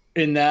it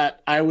in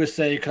that, I always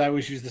say, because I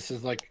always use this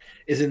as like,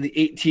 is in the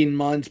 18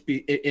 months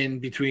in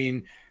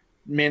between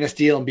Man of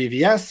Steel and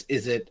BVS?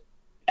 Is it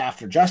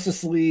after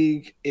Justice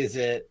League? Is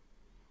it,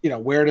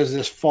 where does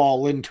this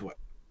fall into it?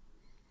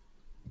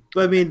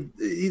 But I mean,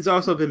 he's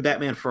also been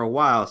Batman for a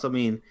while. So I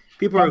mean,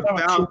 people are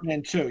about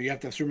Superman too. You have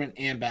to have Superman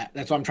and Bat.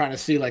 That's what I'm trying to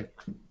see. Like,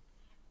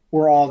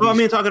 we're all. Well, I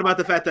mean, talking about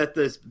the fact that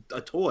there's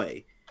a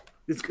toy.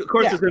 Of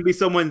course, there's going to be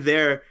someone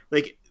there.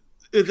 Like,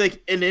 it's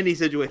like in any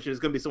situation, there's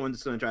going to be someone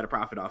that's going to try to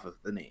profit off of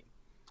the name.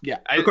 Yeah,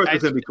 of course,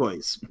 there's going to be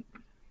toys.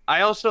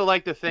 I also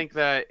like to think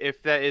that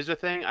if that is a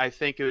thing, I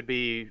think it would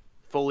be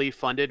fully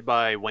funded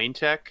by Wayne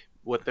Tech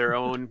with their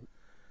own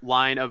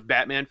line of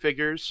Batman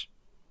figures.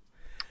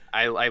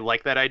 I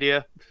like that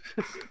idea.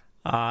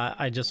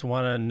 I just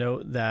want to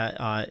note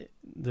that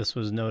this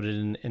was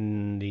noted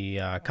in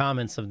the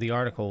comments of the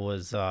article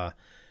was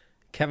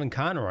Kevin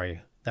Conroy.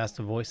 That's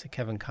the voice of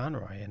Kevin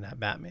Conroy in that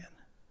Batman.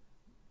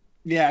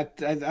 Yeah,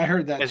 I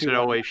heard that As too. it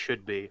always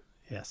should be.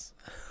 Yes.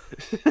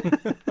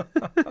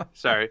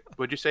 Sorry,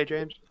 what'd you say,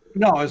 James?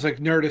 No, I was like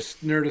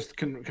Nerdist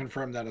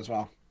confirmed that as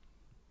well.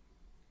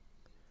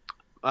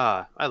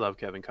 I love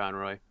Kevin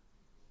Conroy.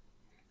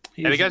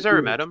 He's, Have you guys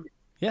ever met him?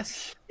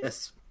 Yes.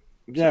 Yes.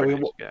 Yeah, Super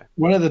nice guy.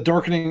 one of the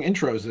Dorkening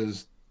intros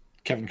is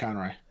Kevin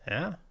Conroy.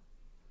 Yeah.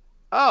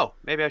 Oh,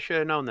 maybe I should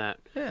have known that.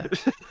 Yeah.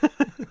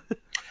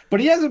 But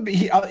he hasn't.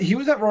 He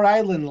was at Rhode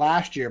Island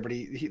last year, but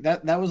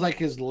that was like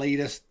his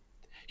latest.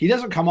 He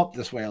doesn't come up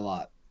this way a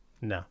lot.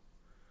 No.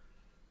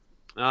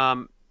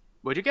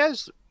 Would you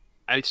guys?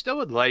 I still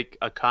would like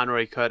a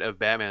Conroy cut of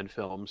Batman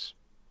films.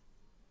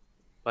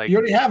 Like You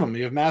already have him.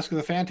 You have Mask of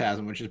the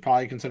Phantasm, which is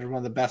probably considered one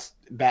of the best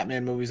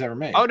Batman movies ever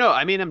made. Oh no,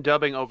 I mean him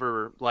dubbing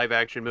over live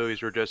action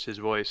movies or just his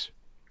voice.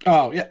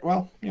 Oh yeah,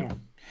 well,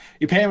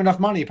 you pay him enough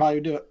money, you probably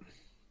would do it.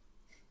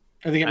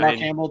 I think Mark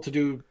Hamill to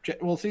do.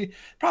 Well, see,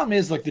 problem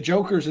is like the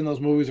Jokers in those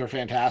movies are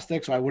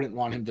fantastic, so I wouldn't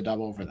want him to dub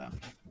over them.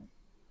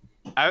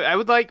 I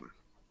would like.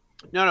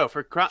 No,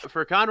 for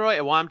Conroy,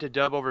 I want him to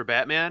dub over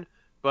Batman,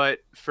 but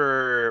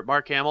for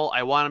Mark Hamill,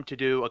 I want him to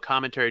do a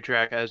commentary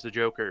track as the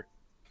Joker.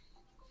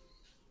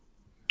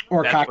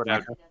 Or That's what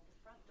Cockknocker.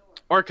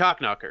 Or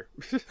Cockknocker.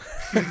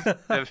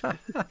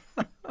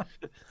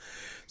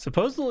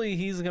 Supposedly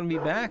he's going to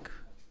be back.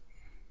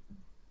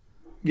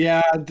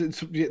 Yeah,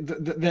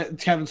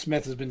 Kevin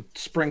Smith has been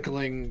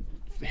sprinkling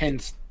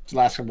hints the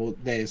last couple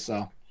of days,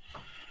 so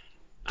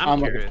I'm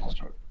looking curious. forward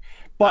to it.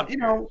 But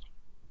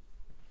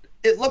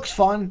it looks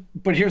fun.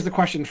 But here's the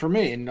question for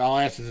me, and I'll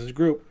ask this as a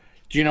group: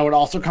 do you know what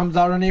also comes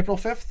out on April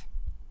 5th?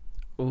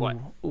 Ooh, What?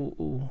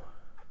 Ooh.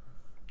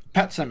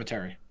 Pet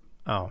Cemetery.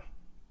 Oh.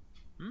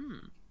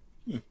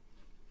 You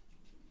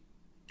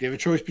have a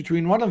choice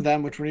between one of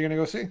them. Which one are you going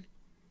to go see?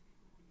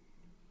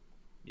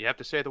 You have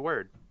to say the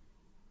word.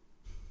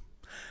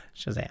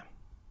 Shazam.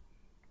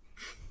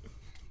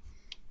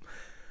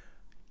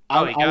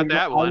 Oh, you got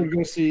that one.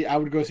 I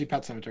would go see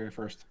Pet Cemetery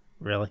first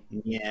Really?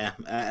 Yeah,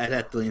 I'd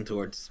have to lean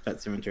towards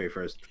Pet Cemetery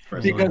first.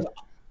 because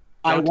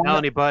Don't tell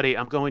anybody.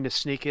 I'm going to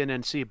sneak in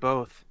and see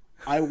both.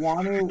 I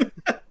want to.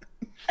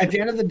 At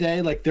the end of the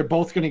day, like they're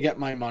both going to get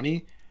my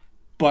money,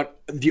 but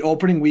the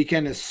opening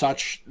weekend is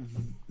such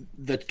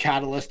the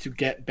catalyst to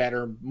get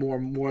better,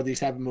 more of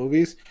these type of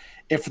movies.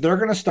 If they're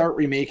going to start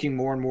remaking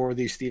more and more of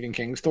these Stephen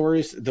King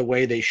stories the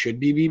way they should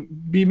be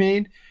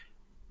made,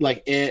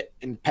 like It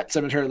and Pet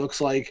Cemetery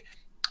looks like,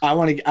 I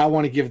want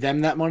to give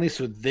them that money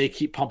so they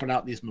keep pumping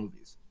out these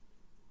movies.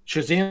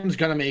 Shazam's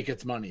going to make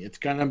its money.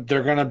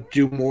 They're going to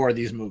do more of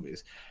these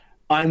movies.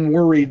 I'm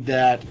worried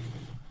that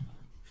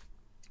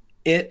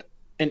It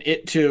and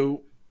It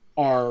 2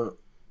 are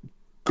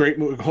great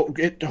movies.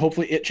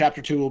 Hopefully It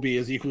Chapter 2 will be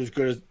as equally as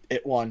good as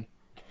It 1.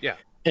 Yeah.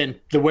 And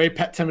the way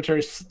Pet Cemetery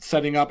is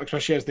setting up,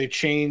 especially as they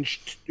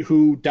changed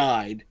who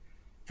died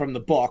from the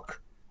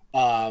book,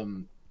 I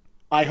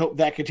hope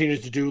that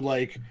continues to do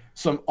like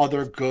some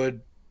other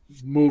good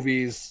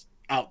movies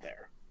out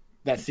there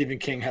that Stephen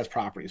King has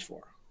properties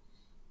for.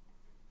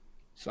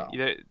 So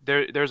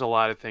There's a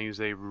lot of things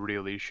they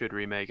really should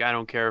remake. I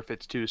don't care if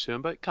it's too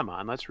soon, but come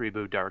on, let's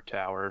reboot Dark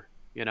Tower.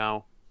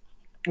 well,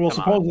 come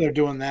suppose they're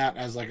doing that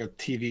as like a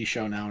TV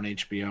show now on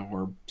HBO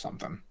or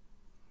something.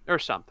 Or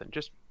something.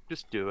 Just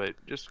do it.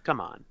 Just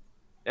come on.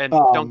 And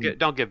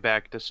don't get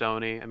back to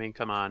Sony. I mean,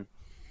 come on.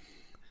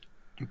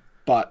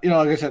 But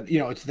like I said,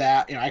 it's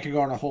that. I could go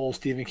on a whole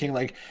Stephen King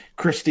like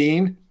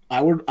Christine.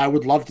 I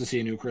would love to see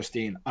a new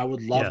Christine. I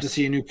would love to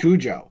see a new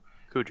Cujo.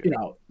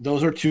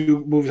 Those are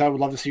two movies I would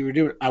love to see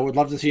redo. I would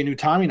love to see a new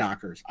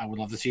Tommyknockers. I would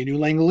love to see a new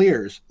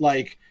Langoliers.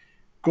 Like,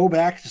 go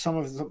back to some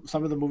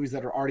of the movies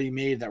that are already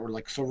made that were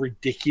like so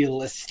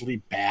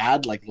ridiculously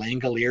bad, like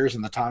Langoliers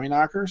and the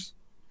Tommyknockers.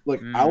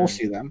 Like, I will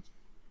see them.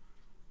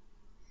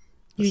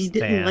 You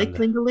didn't like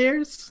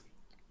Langoliers?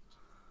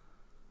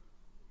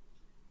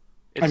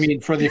 I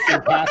mean, for the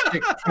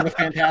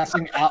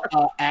fantastic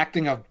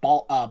acting of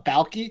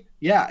Balky,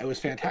 yeah, it was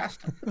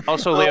fantastic.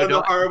 Also, Leo,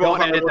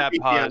 don't edit that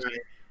pause.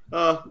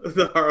 Oh,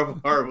 the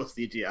horrible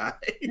CGI.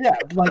 Yeah,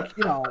 like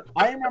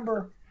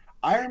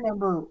I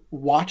remember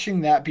watching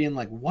that, being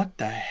like, "What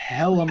the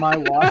hell am I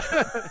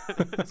watching?"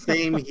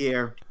 Same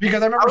here.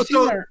 Because I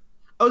remember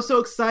I was so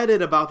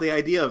excited about the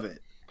idea of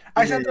it.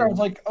 I sat there, I was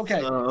like,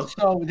 okay,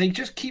 so they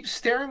just keep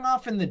staring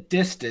off in the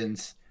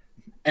distance,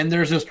 and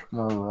there's this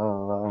nose,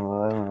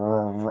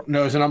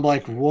 and I'm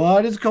like,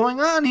 what is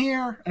going on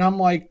here? And I'm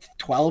like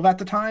 12 at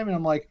the time, and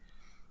I'm like,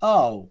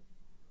 oh,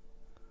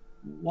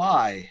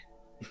 why?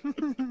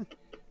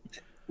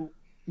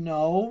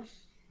 No.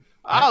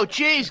 Oh,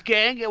 jeez,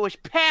 gang, it was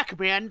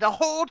Pac-Man the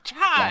whole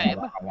time.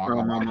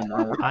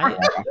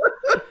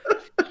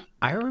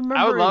 I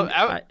remember.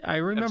 I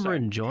remember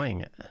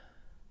enjoying it.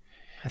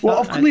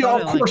 Well, Leo,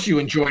 of course you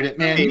enjoyed it,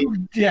 man.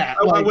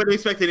 I wouldn't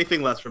expect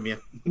anything less from you.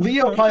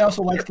 Leo probably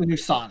also likes the new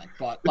Sonic,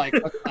 but like,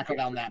 let's not go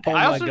down that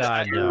path. Oh my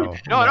God,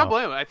 no! I don't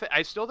blame him.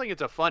 I still think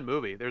it's a fun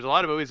movie. There's a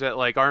lot of movies that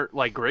like aren't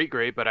like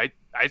great, but I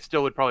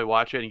still would probably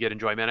watch it and get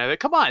enjoyment out of it.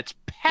 Come on, it's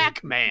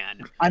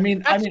Pac-Man. I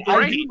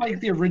do like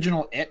the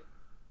original It.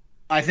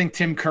 I think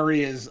Tim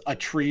Curry is a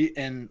treat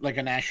and like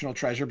a national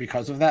treasure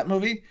because of that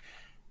movie.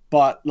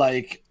 But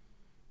like,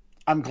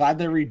 I'm glad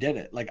they redid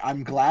it. Like,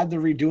 I'm glad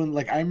they're redoing.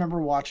 Like, I remember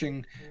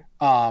watching,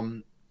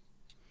 the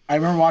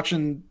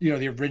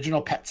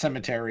original Pet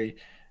Sematary,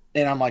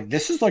 and I'm like,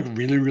 this is like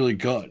really, really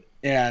good.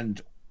 And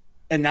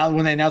now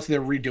when they announced they're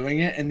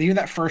redoing it, and even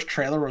that first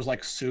trailer was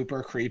like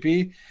super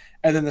creepy,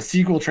 and then the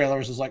sequel trailer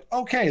was like,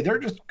 okay, they're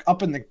just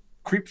up in the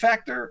creep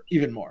factor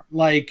even more.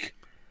 Like,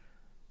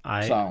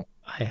 I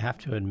have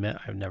to admit,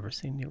 I've never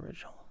seen the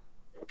original.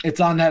 It's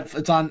on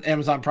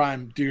Amazon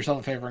Prime. Do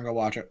yourself a favor and go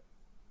watch it.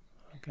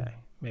 Okay,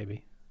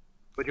 maybe.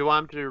 Would you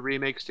want him to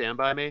remake Stand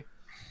By Me?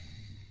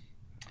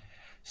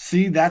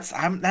 See, that's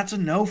a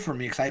no for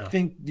me because I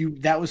think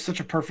that was such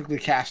a perfectly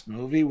cast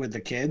movie with the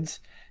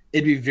kids.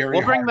 It'd be very.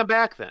 We'll bring them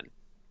back then.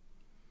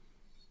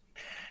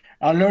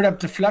 I'll load up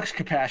the flux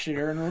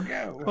capacitor and we'll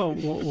go. Well,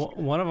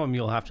 one of them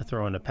you'll have to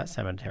throw in a Pet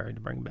Cemetery to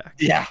bring back.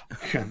 Yeah,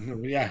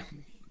 yeah.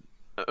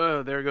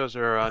 There goes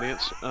our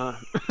audience.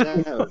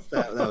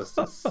 That was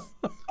just...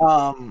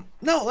 No,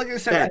 like I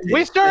said,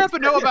 we start up to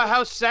know about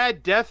how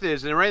sad death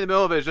is, and right in the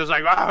middle of it, it's just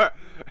like,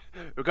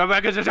 we come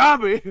back as a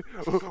zombie.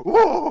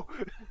 Whoa.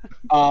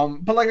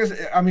 But like I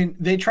said,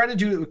 they try to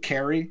do it with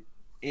Carrie,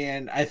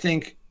 and I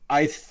think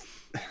I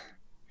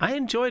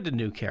enjoyed the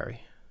new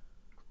Carrie.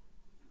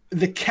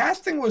 The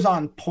casting was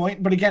on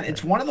point, but again,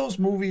 it's one of those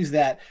movies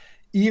that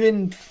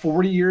even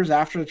 40 years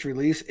after its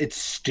release, it's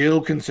still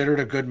considered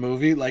a good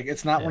movie. Like,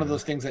 it's not one of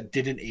those things that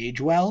didn't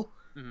age well.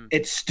 Mm-hmm.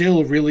 It's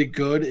still really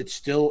good. It's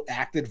still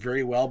acted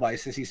very well by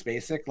Sissy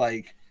Spacek.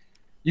 Like,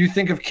 you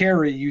think of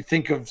Carrie, you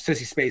think of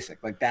Sissy Spacek.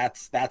 Like,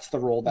 that's the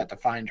role that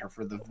defined her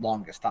for the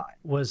longest time.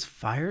 Is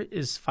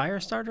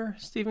Firestarter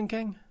Stephen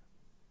King?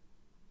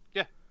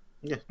 Yeah.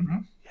 Yeah. Mm-hmm.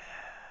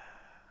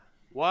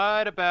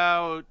 What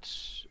about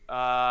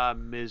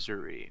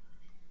Misery?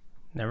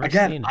 Never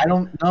seen it. I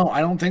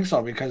don't think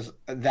so because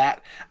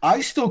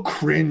I still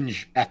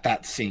cringe at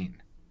that scene.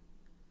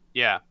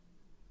 Yeah.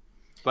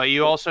 But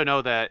you also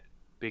know that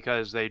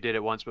because they did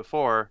it once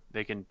before,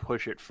 they can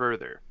push it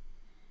further.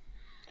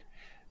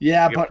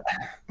 Yeah, but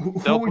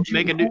who would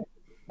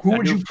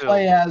you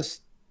play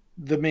as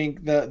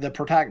the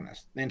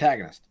protagonist, the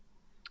antagonist?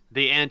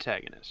 The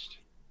antagonist.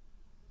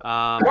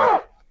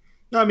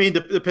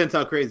 Depends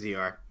how crazy you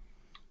are.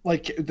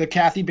 Like the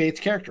Kathy Bates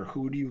character,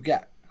 who do you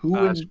get? Who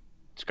would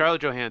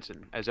Scarlett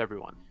Johansson as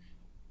everyone.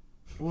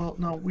 Well,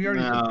 no, we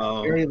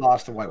already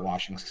lost the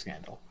whitewashing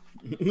scandal.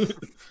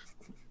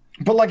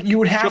 But like you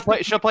would have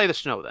she'll play the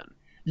snow then.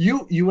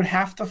 You would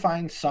have to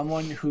find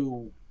someone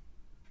who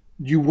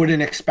you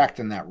wouldn't expect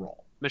in that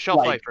role.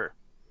 Michelle Pfeiffer.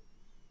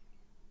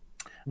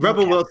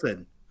 Rebel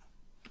Wilson.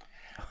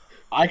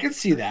 I could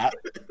see that.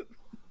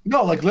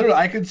 No, like literally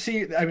I could see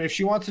if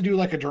she wants to do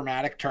like a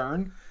dramatic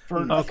turn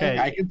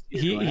I could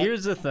see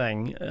here's the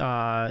thing.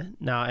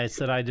 Now I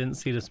said I didn't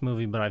see this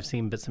movie, but I've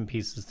seen bits and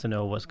pieces to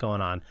know what's going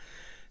on.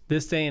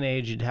 This day and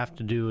age, you'd have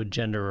to do a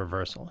gender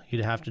reversal.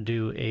 You'd have to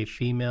do a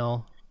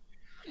female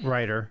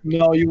writer.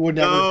 No, you would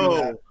never do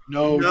that.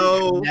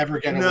 No, never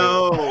get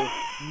away.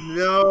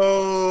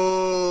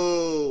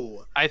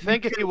 No. I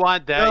think if you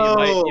want that,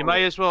 you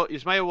might as well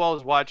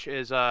watch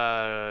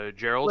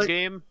Gerald's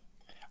Game.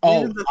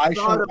 Oh, I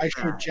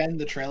showed Jen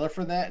the trailer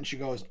for that, and she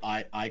goes,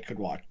 "I could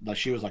watch." Like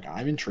she was like,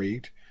 "I'm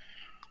intrigued."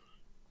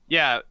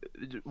 Yeah,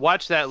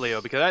 watch that, Leo,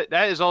 because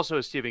that is also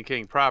a Stephen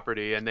King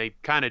property, and they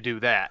kind of do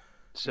that.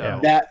 So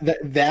that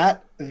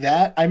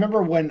I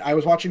remember when I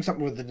was watching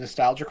something with the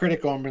Nostalgia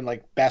Critic going in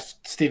like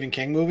best Stephen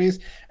King movies,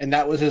 and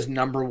that was his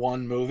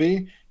 #1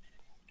 movie.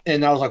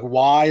 And I was like,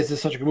 "Why is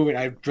this such a good movie?" And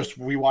I just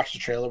rewatched the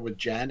trailer with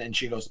Jen, and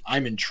she goes,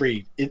 "I'm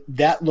intrigued.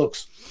 That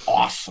looks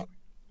awesome."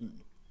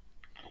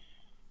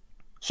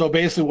 So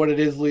basically what it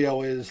is,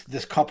 Leo, is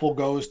this couple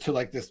goes to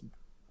like this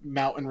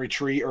mountain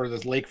retreat or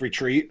this lake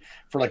retreat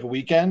for like a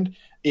weekend.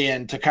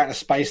 And to kind of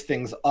spice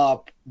things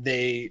up,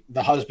 the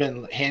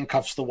husband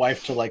handcuffs the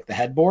wife to like the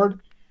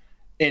headboard.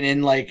 And in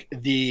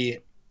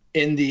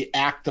the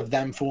act of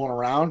them fooling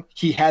around,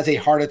 he has a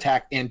heart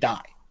attack and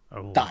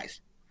dies.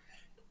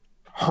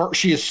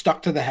 She is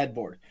stuck to the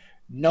headboard.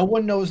 No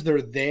one knows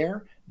they're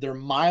there. They're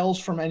miles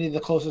from any of the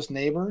closest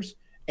neighbors.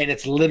 And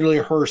it's literally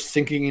her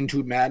sinking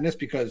into madness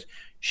because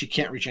she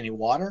can't reach any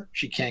water.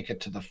 She can't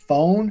get to the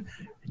phone.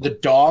 The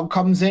dog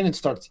comes in and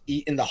starts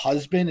eating the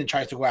husband and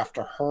tries to go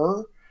after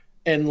her.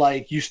 And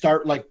like you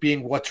start like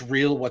being what's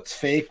real, what's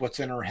fake, what's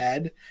in her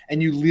head.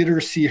 And you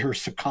literally see her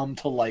succumb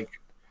to like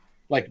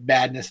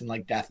madness and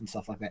like death and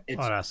stuff like that.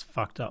 That's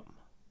fucked up.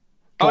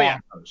 Oh yeah.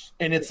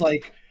 And it's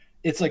like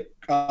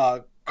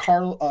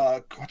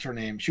Carla, what's her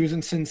name? She was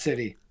in Sin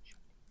City.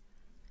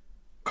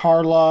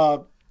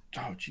 Carla.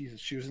 Oh Jesus,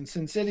 she was in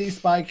Sin City,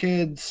 Spy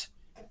Kids.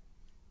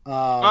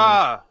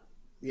 No.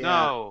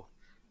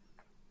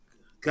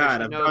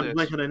 God, I I'm know drawing a this.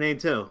 blank on her name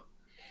too.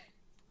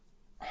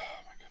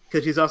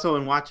 Because she's also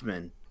in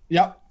Watchmen.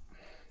 Yep.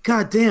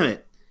 God damn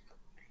it.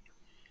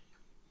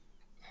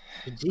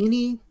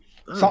 Genie?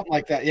 Oh. Something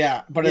like that,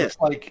 yeah. But Yeah. it's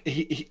like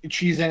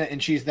she's in it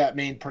and she's that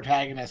main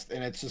protagonist,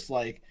 and it's just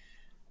like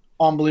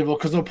unbelievable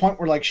because the point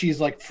where like she's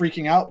like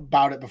freaking out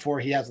about it before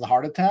he has the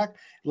heart attack,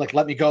 like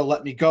let me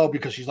go,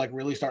 because she's like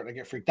really starting to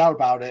get freaked out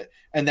about it,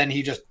 and then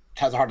he just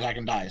has a heart attack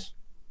and dies.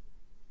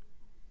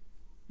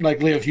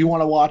 Like, Leo, if you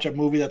want to watch a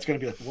movie that's going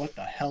to be like, what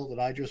the hell did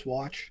I just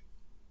watch?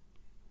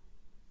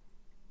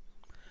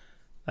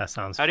 That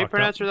sounds. How do you fucked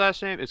pronounce up. her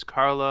last name? It's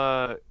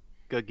Carla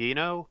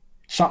Gugino.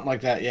 Something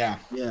like that, yeah.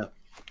 Yeah.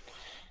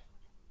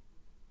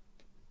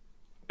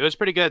 It was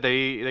pretty good.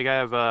 They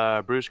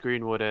have Bruce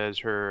Greenwood as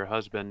her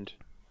husband.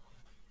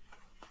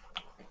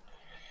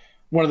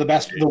 One of the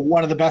best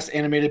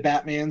animated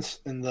Batmans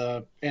in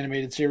the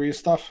animated series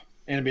stuff,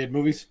 animated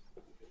movies.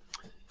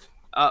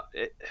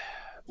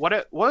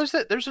 What was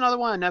it? There's another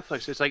one on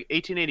Netflix. It's like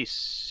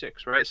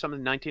 1886, right? Something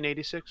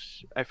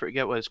 1986. I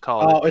forget what it's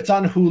called. Oh, it's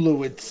on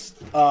Hulu. It's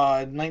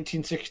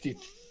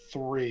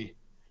 1963.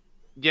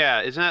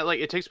 Yeah, isn't that like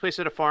it takes place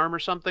at a farm or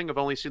something? I've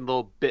only seen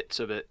little bits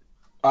of it.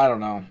 I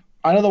don't know.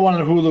 I know the one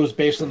on Hulu is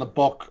based on the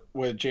book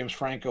with James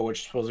Franco,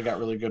 which supposedly got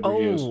really good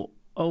reviews.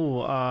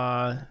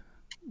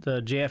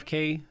 The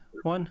JFK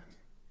one.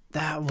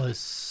 That was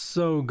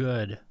so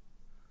good.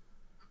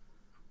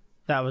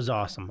 That was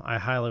awesome. I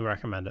highly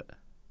recommend it.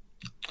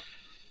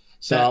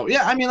 So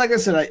yeah, I mean, like I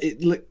said,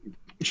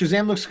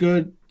 Shazam looks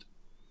good.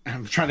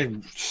 I'm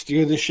trying to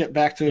steer this shit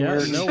back to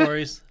where. No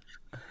worries.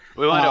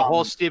 We want a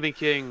whole Stephen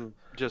King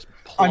just.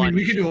 I mean,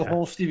 we could do a Yeah.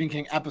 whole Stephen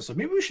King episode.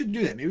 Maybe we should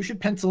do that. Maybe we should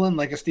pencil in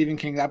like a Stephen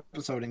King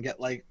episode and get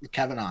like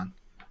Kevin on.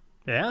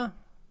 Yeah.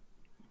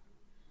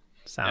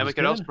 Sounds And we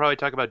could good. also probably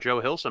talk about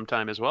Joe Hill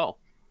sometime as well.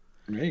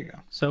 There you go.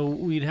 So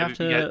we'd have you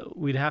to get-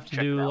 we'd have to check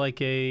it do out.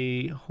 like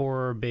a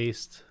horror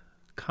based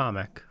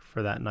comic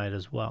for that night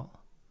as well.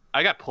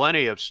 I got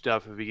plenty of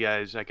stuff if you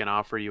guys I can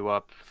offer you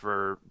up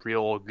for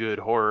real good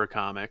horror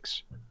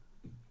comics.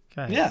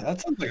 Okay. Yeah,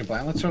 that sounds like a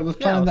plan. Let's plan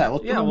Yeah, on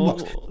that. yeah, We'll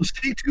we'll-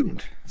 stay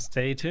tuned.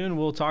 Stay tuned.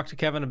 We'll talk to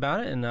Kevin about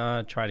it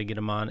and try to get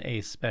him on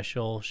a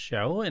special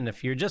show. And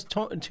if you're just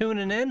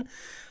tuning in,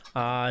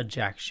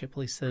 Jack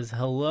Shipley says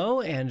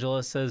hello.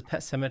 Angela says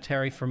Pet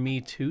Cemetery for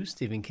me too.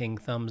 Stephen King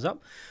thumbs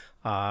up.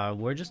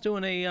 We're just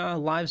doing a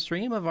live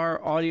stream of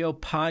our audio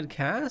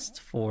podcast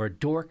for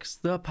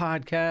Dorks the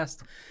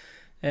Podcast.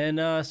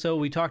 And so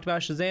we talked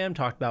about Shazam,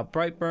 talked about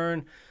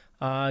Brightburn,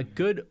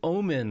 Good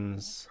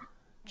Omens.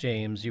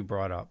 James, you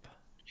brought up.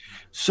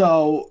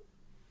 So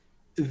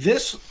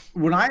this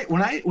when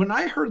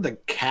I heard the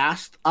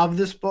cast of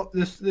this book,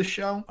 this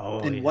show,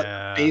 and what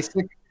yeah.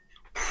 basic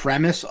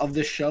premise of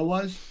this show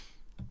was,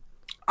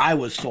 I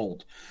was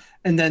sold.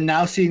 And then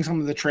now seeing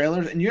some of the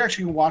trailers, and you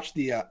actually watch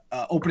the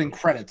opening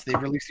credits.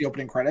 They've released the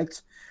opening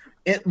credits.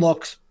 It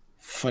looks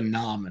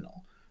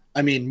phenomenal.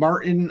 I mean,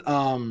 Martin.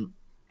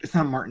 It's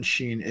not Martin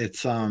Sheen.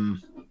 It's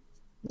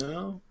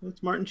No,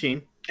 it's Martin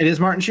Sheen. It is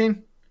Martin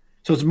Sheen.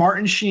 So it's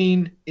Martin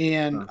Sheen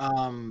and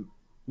Martin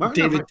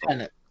David or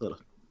Michael?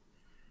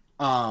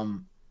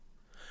 Tennant.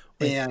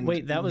 And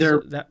Wait, that was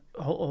they're- that.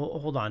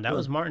 Hold on, that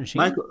was Martin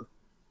Sheen. Michael.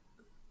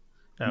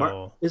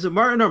 No. Is it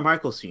Martin or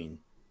Michael Sheen?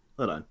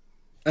 Hold on.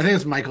 I think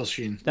it's Michael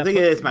Sheen. I think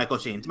it is Michael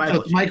Sheen. It's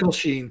Michael It's Sheen. Michael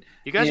Sheen.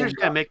 You guys are And,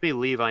 just gonna make me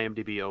leave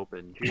IMDb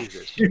open.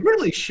 Jesus. You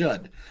really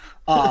should.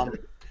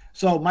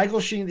 So Michael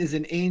Sheen is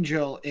an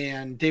angel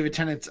and David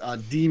Tennant's a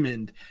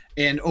demon.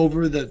 And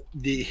over the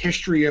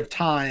history of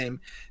time,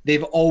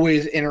 they've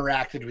always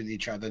interacted with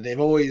each other. They've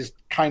always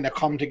kind of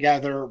come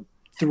together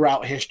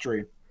throughout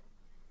history.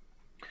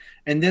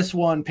 And this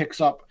one picks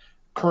up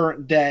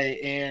current day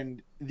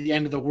and the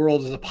end of the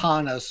world is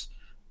upon us.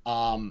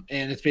 And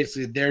it's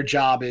basically their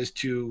job is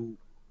to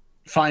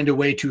find a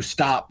way to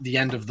stop the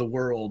end of the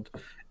world.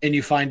 And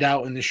you find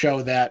out in the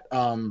show that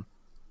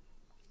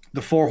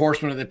the four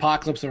horsemen of the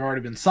apocalypse have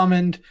already been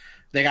summoned.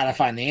 They got to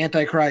find the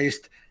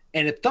Antichrist.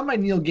 And it's done by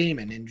Neil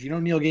Gaiman. And you know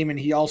Neil Gaiman,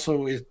 he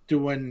also is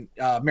doing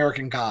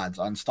American Gods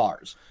on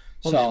Stars.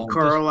 So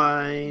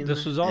Coraline.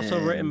 This was also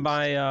and written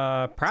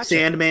by Pratchett.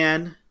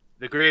 Sandman.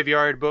 The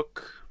Graveyard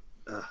Book.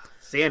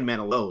 Sandman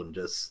alone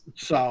just.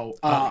 So,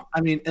 I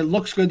mean, it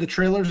looks good. The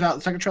trailer's out.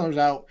 The second trailer's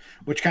out,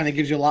 which kind of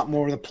gives you a lot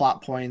more of the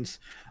plot points.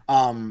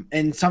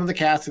 And some of the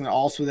casting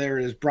also there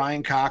is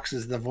Brian Cox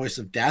is the voice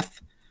of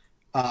Death.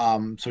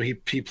 So he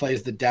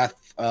plays the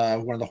Death,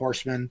 one of the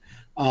horsemen.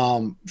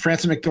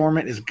 Francis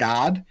McDormand is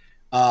God.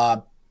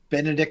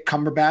 Benedict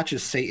Cumberbatch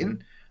is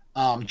Satan.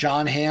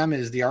 John Hamm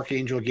is the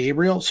Archangel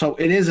Gabriel. So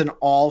it is an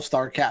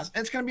all-star cast.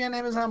 It's going to be on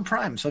Amazon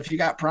Prime. So if you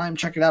got Prime,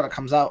 check it out. It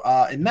comes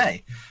out in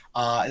May.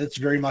 It's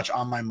very much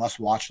on my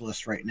must-watch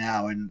list right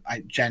now. And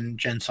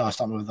Jen saw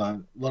something with a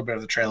little bit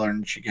of the trailer,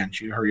 and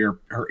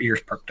her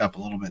ears perked up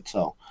a little bit.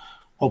 So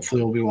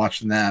hopefully we'll be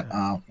watching that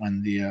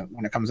when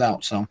it comes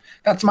out. So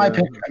that's my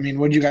pick. I mean,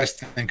 what do you guys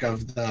think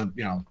of the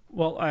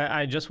Well,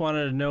 I just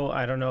wanted to know.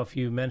 I don't know if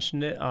you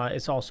mentioned it.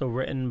 It's also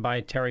written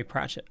by Terry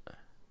Pratchett.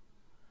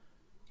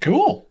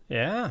 Cool.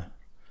 Yeah,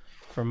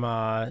 from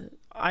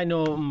I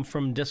know him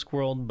from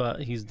Discworld,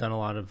 but he's done a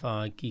lot of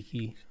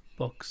geeky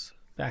books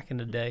back in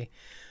the day.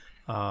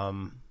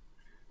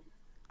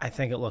 I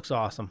think it looks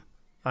awesome.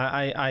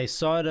 I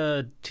saw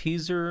the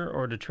teaser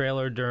or the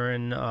trailer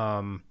during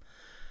one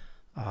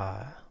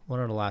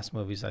of the last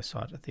movies I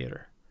saw at the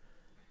theater.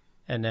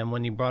 And then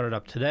when you brought it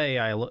up today,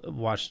 I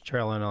watched the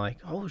trailer and I'm like,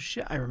 oh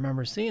shit, I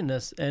remember seeing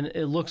this. And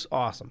it looks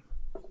awesome.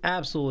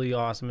 Absolutely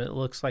awesome. It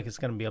looks like it's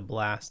going to be a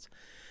blast.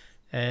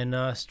 And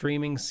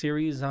streaming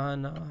series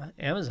on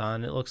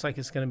Amazon, it looks like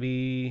it's going to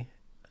be,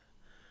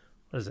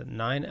 what is it,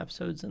 9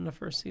 episodes in the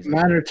first season?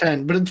 9 or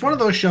 10. But it's one of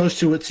those shows,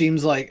 too, it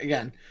seems like,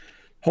 again,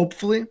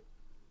 hopefully,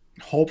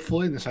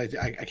 this I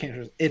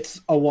can't,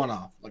 it's a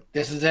one-off. Like,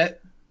 this is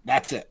it.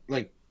 That's it.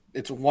 Like,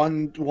 it's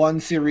one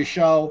series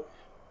show.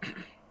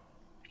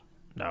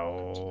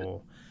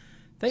 No.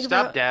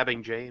 Stop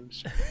dabbing,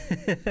 James.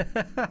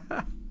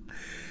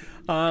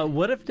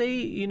 What if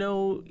they,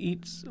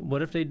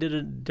 what if they did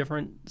a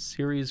different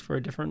series for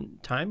a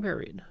different time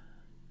period?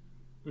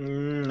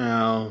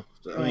 No.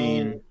 I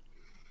mean,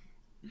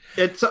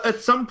 at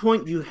some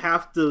point you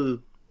have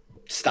to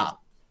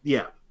stop.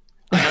 Yeah.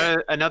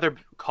 Another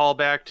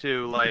callback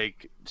to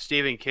like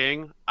Stephen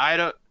King.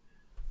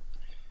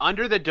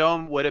 Under the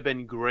Dome would have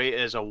been great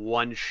as a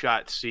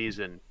one-shot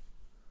season.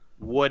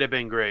 Would have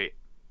been great.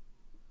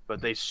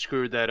 But they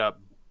screwed that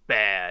up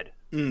bad.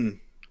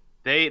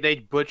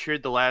 They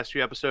butchered the last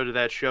few episodes of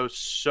that show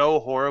so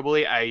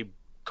horribly. I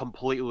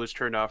completely was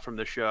turned off from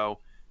the show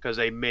because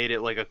they made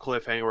it like a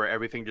cliffhanger where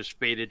everything just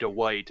faded to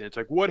white. And it's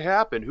like, what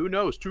happened? Who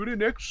knows? Tune in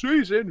next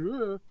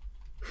season.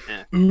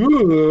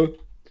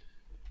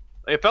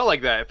 It felt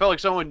like that. It felt like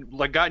someone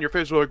like got in your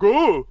face and was like,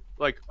 oh,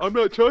 like, I'm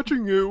not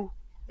touching you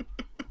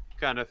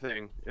kind of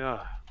thing.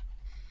 Ugh.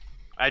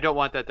 I don't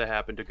want that to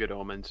happen to Good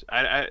Omens.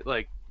 I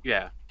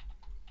yeah.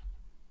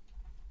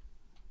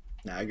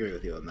 No, I agree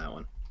with you on that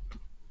one.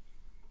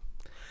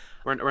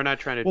 We're not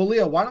trying to. Well,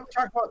 Leo, why don't we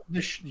talk about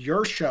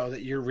your show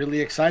that you're really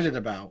excited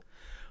about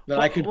that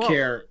I could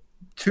care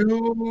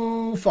two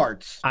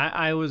farts.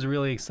 I was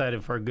really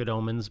excited for Good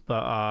Omens,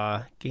 but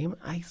I can't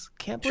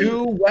believe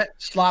two wet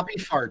sloppy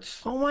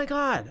farts. Oh my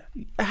god!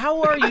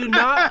 How are you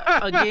not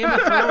a Game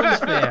of Thrones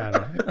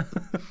fan?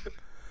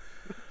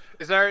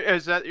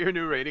 Is that your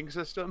new rating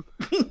system?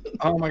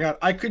 Oh my god,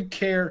 I could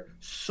care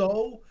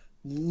so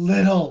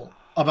little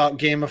about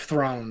Game of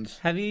Thrones.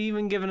 Have you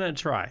even given it a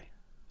try?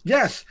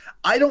 Yes,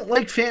 I don't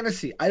like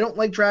fantasy. I don't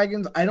like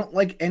dragons. I don't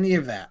like any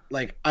of that.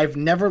 Like, I've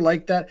never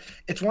liked that.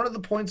 It's one of the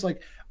points,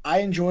 like, I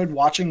enjoyed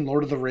watching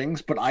Lord of the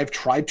Rings, but I've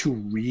tried to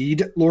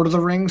read Lord of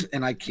the Rings,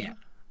 and I can't.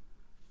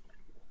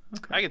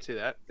 Okay. I can see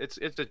that. It's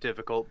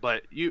difficult,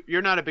 but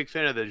you're not a big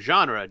fan of the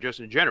genre, just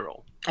in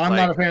general. I'm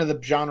not a fan of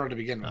the genre to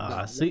begin with.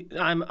 No. See,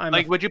 I'm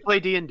like, would you play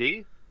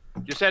D&D?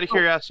 Just out of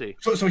curiosity.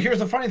 So here's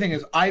the funny thing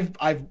is I've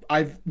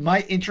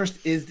my interest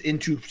is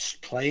into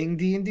playing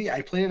D&D.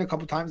 I played it a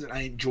couple times and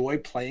I enjoy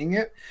playing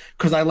it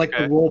because I like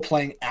the role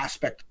playing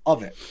aspect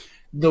of it.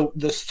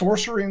 The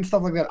sorcery and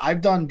stuff like that.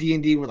 I've done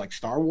D&D with like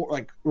Star Wars,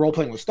 like role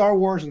playing with Star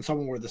Wars and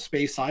some with the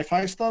space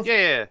sci-fi stuff.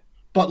 Yeah.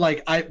 But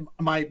like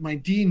my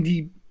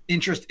D&D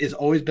interest has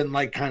always been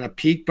like kind of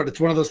peaked, but it's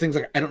one of those things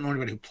like I don't know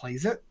anybody who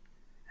plays it,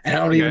 and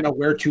I don't even know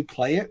where to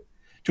play it.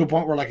 To a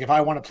point where, like, if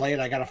I want to play it,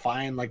 I got to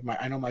find, like,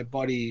 I know my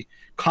buddy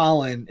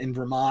Colin in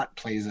Vermont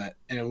plays it.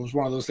 And it was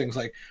one of those things,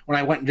 like, when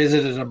I went and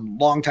visited him a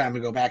long time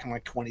ago, back in,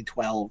 like,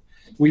 2012,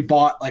 we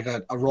bought, like,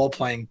 a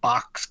role-playing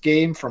box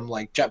game from,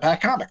 like, Jetpack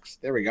Comics.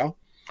 There we go.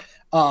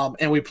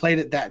 And we played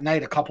it that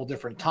night a couple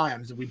different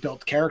times, and we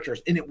built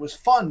characters. And it was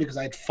fun because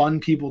I had fun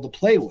people to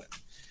play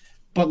with.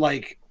 But,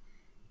 like,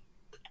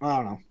 I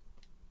don't know.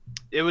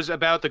 It was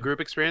about the group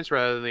experience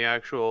rather than the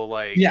actual,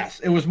 like... Yes,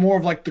 it was more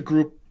of, like, the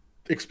group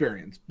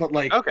experience, but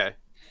like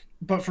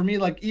but for me,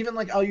 like, even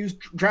like I'll use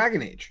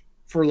Dragon Age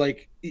for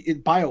like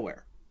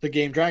BioWare, the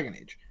game Dragon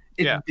Age.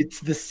 It's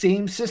the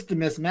same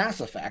system as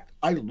Mass Effect.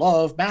 I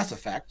love Mass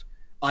Effect.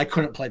 I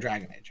couldn't play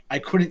Dragon Age. I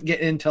couldn't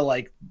get into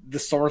like the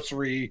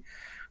sorcery,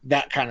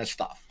 that kind of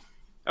stuff.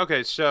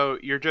 Okay, so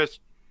you're just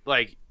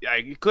like,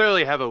 you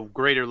clearly have a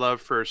greater love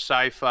for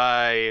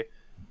sci-fi,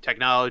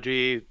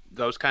 technology,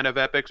 those kind of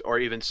epics, or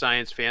even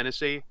science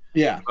fantasy.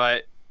 Yeah,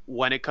 but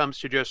when it comes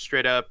to just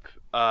straight up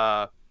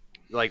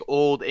like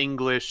old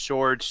English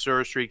sword,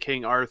 sorcery,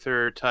 King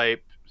Arthur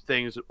type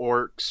things,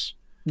 orcs.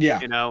 Yeah.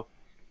 You know,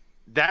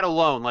 that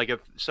alone, like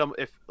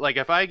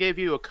if I gave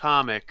you a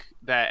comic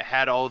that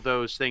had all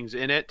those things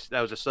in it,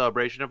 that was a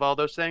celebration of all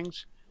those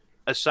things,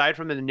 aside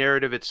from the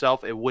narrative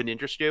itself, it wouldn't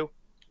interest you?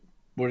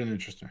 Wouldn't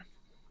interest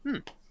me.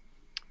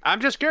 I'm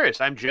just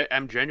curious. I'm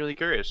genuinely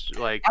curious.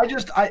 Like,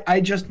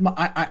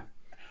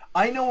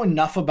 I know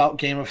enough about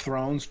Game of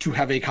Thrones to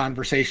have a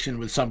conversation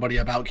with somebody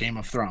about Game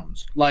of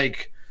Thrones.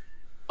 Like,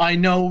 I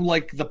know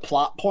like the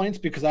plot points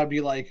because I'd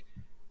be like,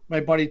 my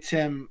buddy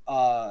Tim. When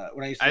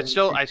I used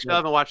to, I still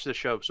haven't watched the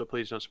show, so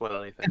please don't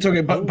spoil anything. It's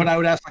okay, but I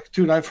would ask like,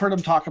 dude, I've heard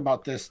him talk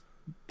about this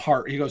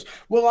part. He goes,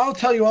 well, I'll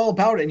tell you all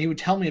about it, and he would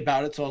tell me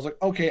about it. So I was like,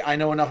 okay, I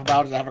know enough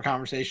about it to have a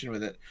conversation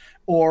with it.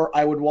 Or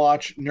I would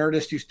watch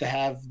Nerdist used to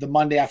have the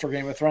Monday after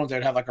Game of Thrones. They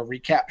would have like a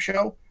recap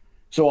show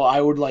So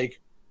I would like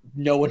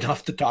know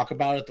enough to talk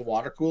about at the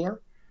water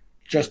cooler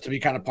just to be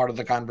kind of part of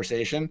the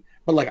conversation.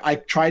 But like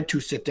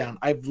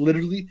I've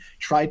literally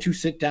tried to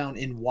sit down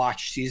and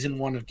watch season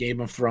 1 of Game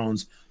of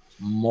Thrones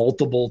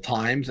multiple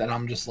times, and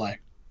I'm just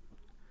like,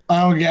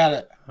 I don't get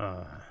it.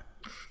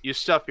 You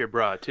stuff your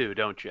bra too,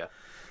 don't you?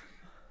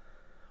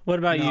 What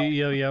about No.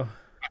 you, Yo-Yo?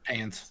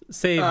 Pants.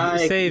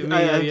 Save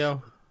me,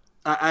 Yo-Yo.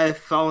 I've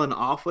fallen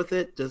off with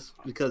it just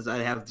because I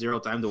have zero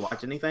time to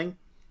watch anything.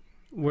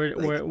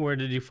 Where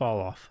did you fall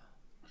off?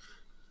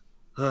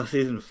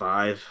 Season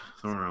 5,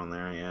 somewhere around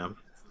there. Yeah,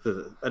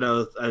 I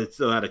know I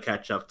still had to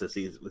catch up to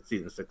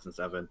season 6 and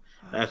 7.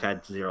 I've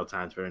had zero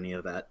time for any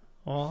of that.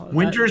 Well,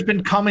 Winter's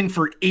been coming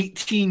for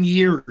 18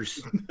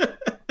 years.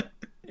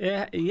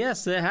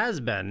 Yes, it has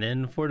been,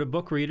 and for the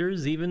book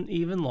readers,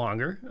 even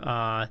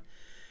longer.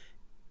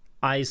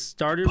 I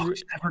started.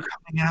 Book's never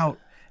coming out.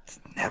 It's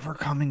never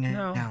coming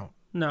out.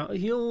 No,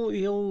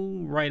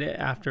 he'll write it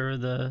after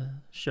the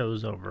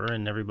show's over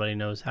and everybody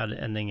knows how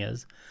the ending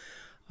is.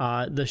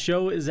 The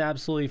show is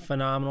absolutely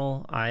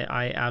phenomenal.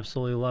 I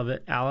absolutely love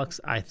it. Alex,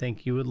 I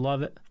think you would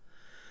love it.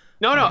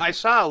 No, I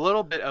saw a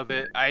little bit of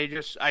it.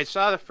 I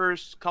saw the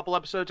first couple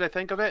episodes, I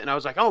think, of it, and I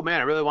was like, oh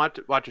man, I really want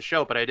to watch a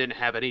show, but I didn't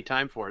have any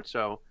time for it.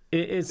 So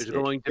there's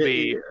going to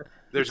be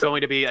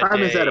a Time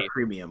day. is at a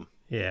premium.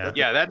 Yeah.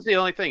 Yeah, that's the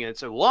only thing.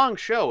 It's a long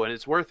show, and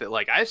it's worth it.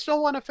 Like, I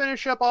still want to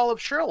finish up all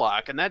of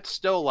Sherlock, and that's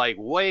still, like,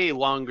 way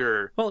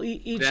longer Well,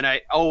 than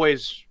I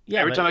always... Yeah,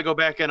 every but- time I go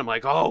back in, I'm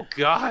like, oh,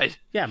 God.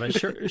 Yeah, but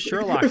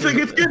Sherlock. It's like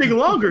it's getting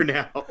longer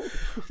now.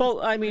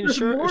 Well, I mean,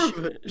 more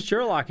of it.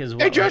 Sherlock is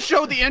They what, just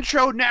showed the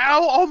intro now?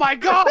 Oh, my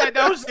God.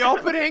 That was the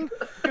opening.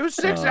 It was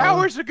 6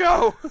 hours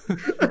ago.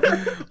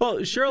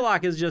 well,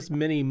 Sherlock is just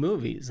mini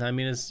movies. I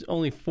mean, it's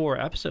only 4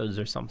 episodes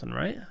or something,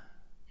 right?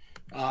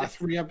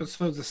 3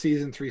 episodes a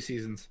season, 3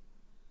 seasons.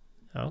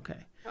 Okay.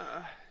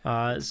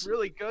 It's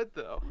really good,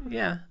 though.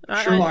 Yeah.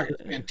 Sherlock is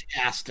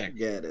fantastic.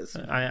 Yeah, it is.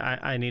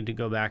 I need to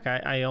go back.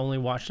 I only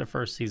watched the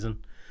first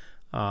season.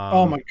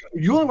 Oh my god!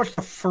 You only watched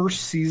the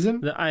first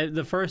season?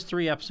 The first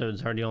 3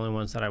 episodes are the only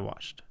ones that I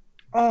watched.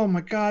 Oh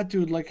my god,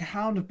 dude! Like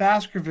Hound of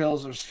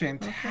Baskervilles was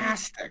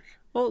fantastic.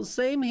 Well,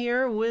 same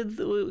here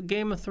with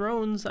Game of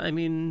Thrones. I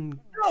mean,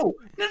 No.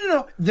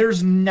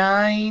 There's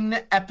 9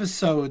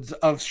 episodes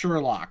of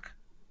Sherlock,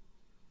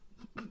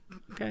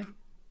 okay.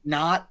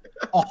 not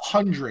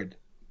 100.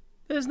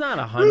 There's not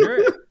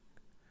 100.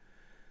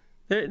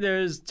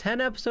 There's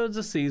 10 episodes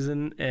a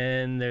season,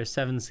 and there's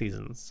 7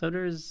 seasons. So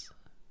there's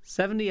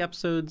 70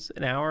 episodes,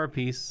 an hour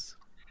apiece.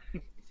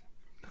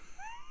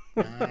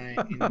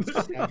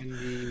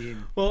 970.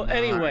 Well,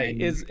 anyway,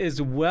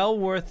 is well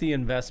worth the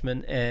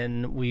investment,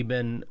 and we've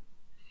been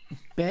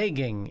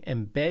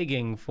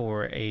begging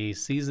for a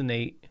season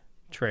 8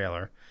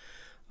 trailer.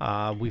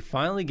 We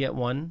finally get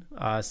one.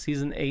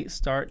 Season 8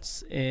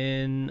 starts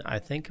in, I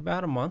think,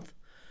 about a month.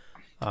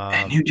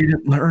 And you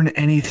didn't learn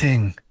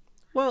anything.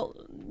 Well,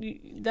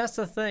 that's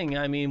the thing.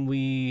 I mean,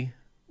 we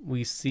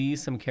see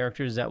some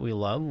characters that we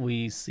love.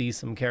 We see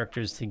some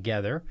characters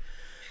together.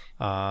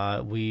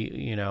 Arya,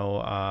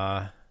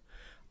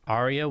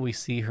 we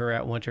see her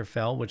at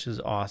Winterfell, which is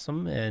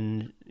awesome.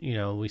 And,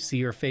 we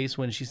see her face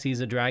when she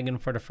sees a dragon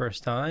for the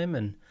first time.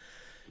 And,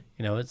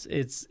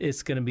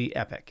 it's going to be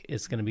epic.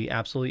 It's going to be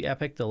absolutely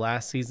epic. The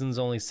last season's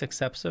only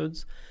 6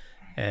 episodes.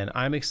 And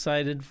I'm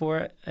excited for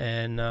it.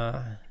 And,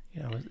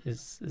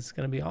 it's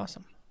going to be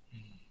awesome.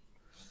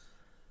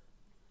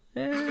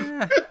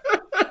 Yeah.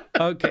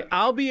 Okay,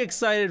 I'll be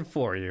excited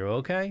for you.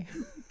 Okay.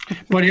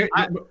 But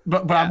I'm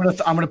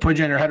gonna put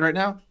you in your head right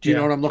now. Do you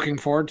know Yeah. what I'm looking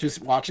forward to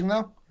watching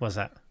though? What's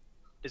that?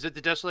 Is it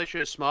the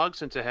Desolation of Smog,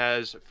 since it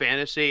has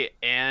fantasy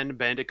and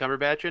Benedict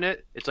Cumberbatch in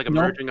it? It's like a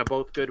Nope. merging of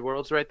both good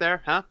worlds right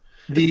there, huh?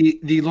 The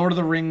Lord of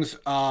the Rings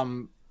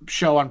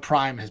show on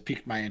Prime has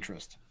piqued my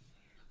interest.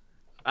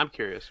 I'm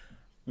curious.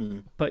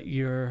 But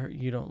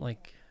you don't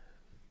like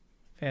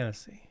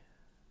fantasy.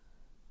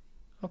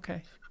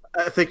 Okay.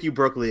 I think you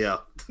broke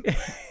Leo.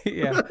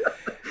 Yeah.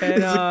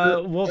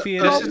 And Wolfie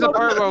and This is the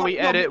part where we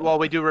edit while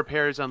we do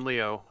repairs on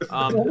Leo.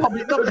 No,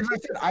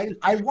 because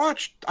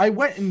I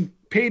went and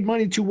paid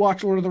money to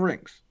watch Lord of the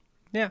Rings.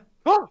 yeah.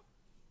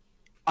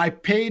 I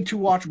paid to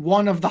watch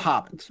one of the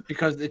Hobbits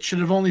because it should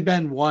have only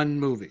been one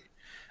movie.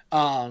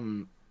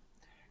 I'm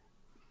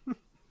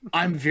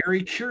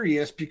very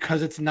curious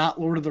because it's not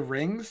Lord of the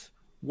Rings.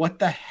 What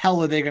the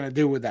hell are they going to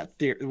do with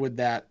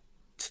that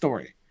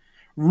story?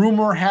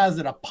 Rumor has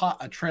it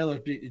a trailer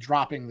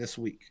dropping this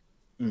week.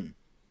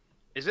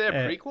 Is it a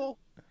prequel?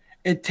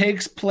 It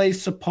takes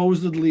place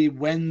supposedly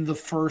when the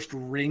first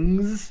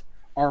rings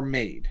are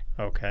made.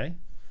 Okay.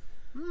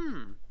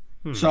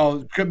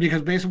 So,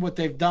 because based on what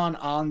they've done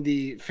on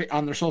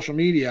their social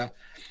media,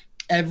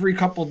 every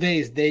couple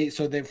days they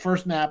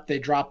first map they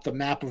dropped the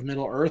map of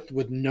Middle Earth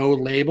with no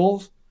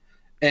labels,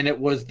 and it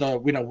was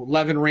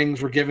 11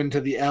 rings were given to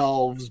the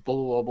elves, blah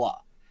blah blah blah.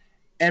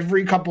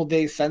 Every couple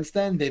days since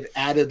then, they've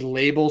added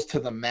labels to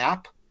the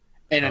map,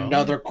 and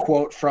another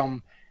quote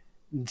from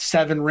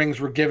 7 rings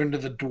were given to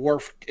the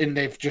dwarf, and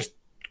they've just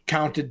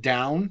counted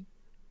down.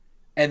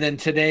 And then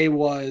today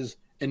was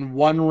and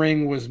 1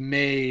 ring was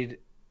made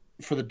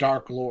for the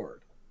Dark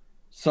Lord.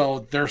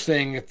 So they're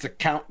saying it's a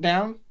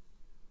countdown.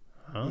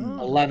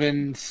 Oh.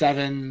 11,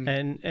 7.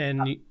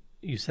 And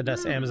you said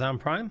that's Amazon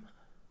Prime?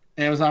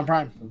 Amazon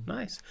Prime.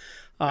 Nice.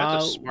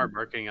 That's a smart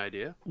marketing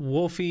idea.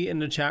 Wolfie in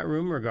the chat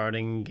room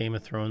regarding Game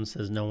of Thrones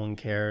says no one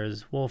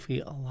cares. Wolfie,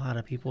 a lot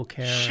of people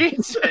care.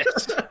 Jesus.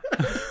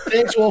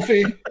 Thanks,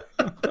 Wolfie.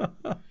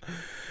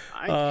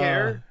 I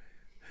care.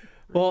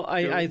 Well,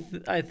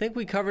 I think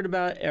we covered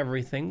about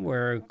everything.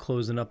 We're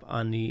closing up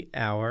on the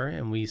hour,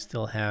 and we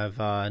still have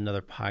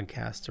another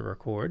podcast to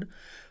record.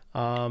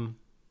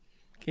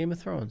 Game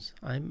of Thrones.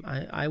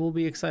 I will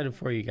be excited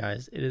for you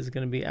guys. It is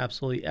going to be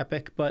absolutely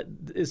epic, but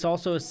it's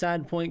also a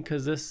sad point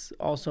because this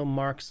also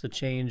marks the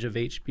change of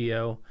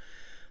HBO,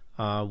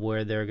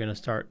 where they're going to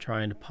start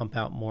trying to pump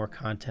out more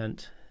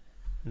content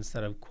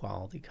instead of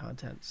quality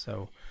content.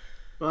 So,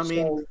 Well, I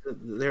mean,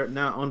 they're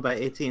now owned by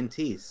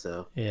AT&T,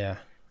 so yeah.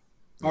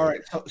 All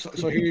right,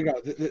 so here you go.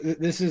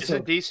 This is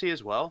it DC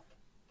as well?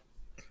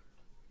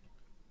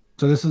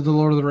 so this is the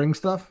Lord of the Rings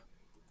stuff.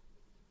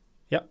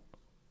 Yep.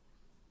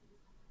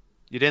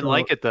 You didn't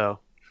like it though.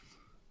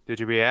 Did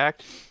you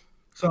react?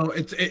 So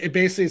it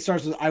basically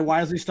starts with, I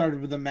wisely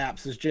started with the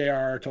maps, says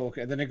J.R.R.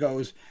 Tolkien. Then it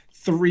goes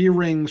 3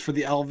 rings for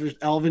the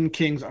elven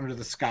kings under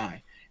the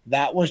sky.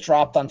 That was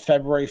dropped on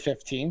February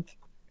 15th.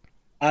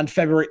 On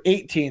February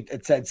 18th,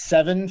 it said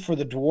 7 for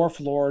the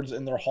dwarf lords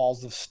in their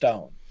halls of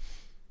stone.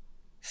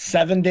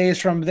 7 days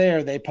from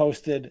there, they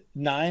posted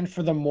 9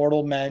 for the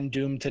mortal men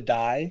doomed to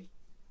die.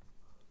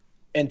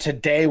 And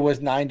today was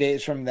 9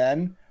 days from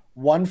then.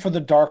 1 for the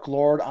Dark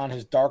Lord on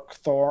his dark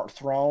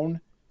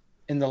throne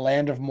in the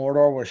land of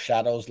Mordor where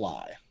shadows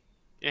lie.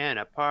 And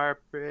a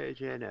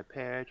partridge and a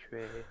pear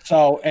tree.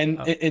 So and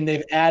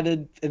they've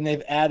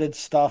added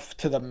stuff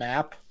to the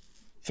map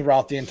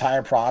throughout the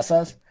entire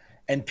process.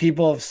 And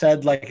people have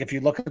said, like, if you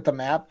look at the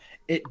map,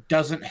 it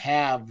doesn't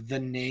have the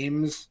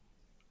names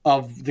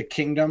of the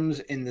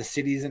kingdoms in the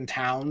cities and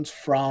towns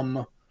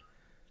from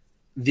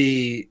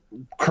the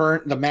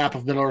map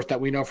of Middle Earth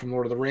that we know from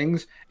Lord of the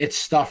Rings. It's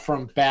stuff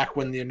from back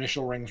when the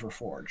initial rings were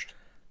forged.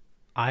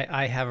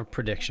 I have a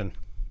prediction.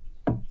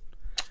 It's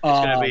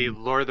gonna be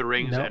Lord of the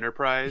Rings no.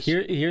 Enterprise.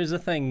 Here's the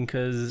thing,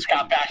 because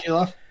Scott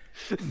Bakula.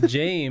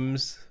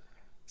 James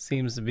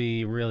seems to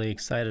be really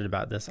excited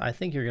about this. I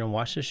think you're going to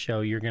watch this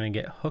show. You're going to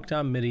get hooked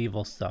on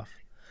medieval stuff.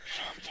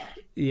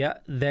 Yeah,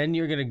 then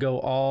you're going to go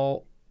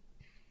all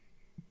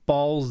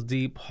balls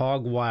deep,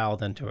 hog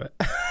wild into it.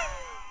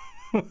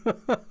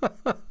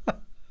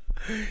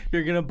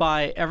 You're going to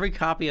buy every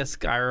copy of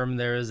Skyrim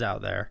there is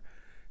out there.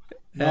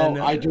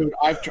 No, I do.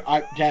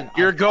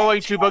 You're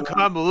going to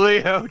become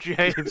Leo,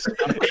 James.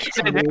 It's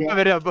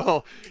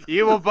inevitable.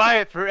 You will buy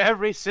it for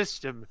every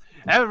system,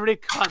 every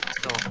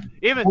console,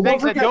 even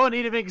things that don't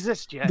even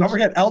exist yet. Don't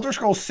forget, Elder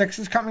Scrolls 6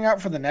 is coming out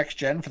for the next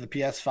gen, for the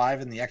PS5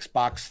 and the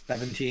Xbox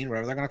 17,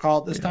 whatever they're going to call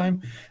it this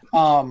time.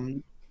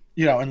 And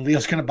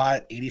Leo's going to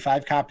buy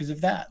 85 copies of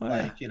that.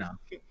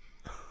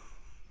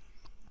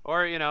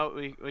 Or,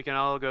 we can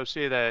all go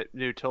see that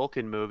new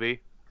Tolkien movie.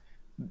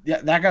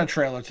 Yeah, that got a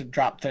trailer to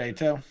drop today,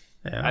 too.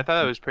 Yeah. I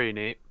thought it was pretty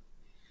neat.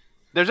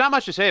 There's not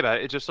much to say about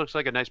it. It just looks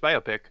like a nice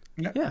biopic.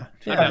 Yeah.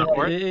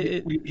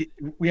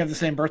 We have the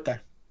same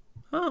birthday.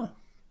 Oh,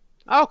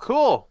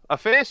 cool. A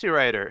fantasy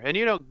writer. And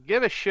you don't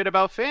give a shit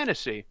about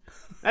fantasy.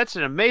 That's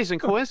an amazing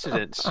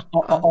coincidence.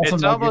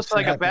 It's almost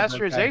like a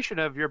bastardization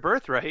of your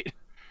birthright.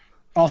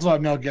 Also, I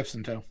have Mel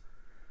Gibson, too.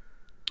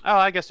 Oh,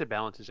 I guess it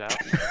balances out.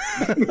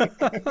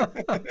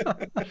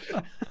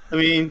 I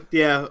mean,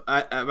 yeah,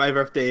 my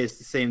birthday is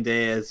the same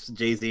day as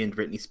Jay-Z and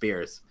Britney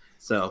Spears.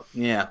 So,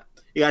 yeah,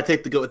 you got to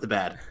take the good with the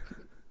bad.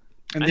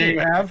 And there you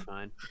have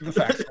the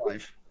facts of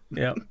life.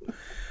 Yep.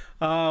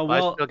 I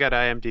still got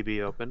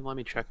IMDb open. Let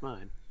me check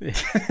mine.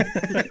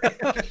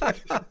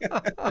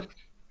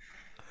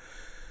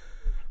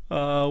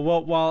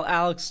 While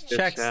Alex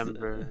checks...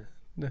 December.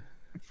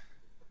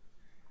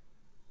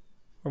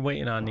 We're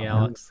waiting on you,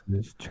 Alex.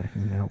 Just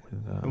checking out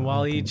with. And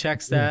while he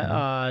checks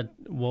that,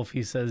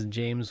 Wolfie says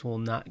James will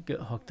not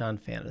get hooked on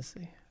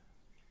fantasy.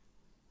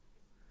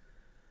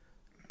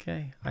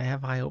 Okay, I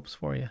have high hopes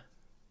for you.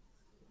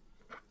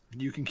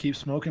 You can keep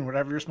smoking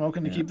whatever you're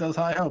smoking to keep those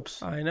high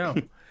hopes. I know.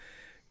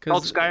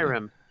 Called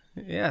Skyrim.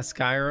 Yeah,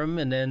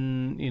 Skyrim, and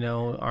then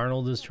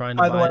Arnold is trying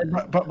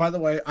to By the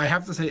way, I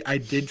have to say I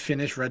did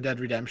finish Red Dead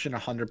Redemption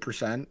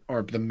 100%,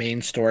 or the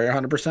main story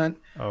 100%.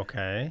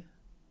 Okay.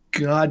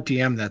 God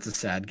damn, that's a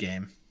sad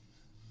game.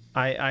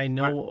 I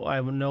know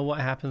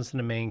what happens to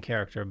the main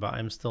character, but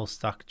I'm still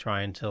stuck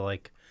trying to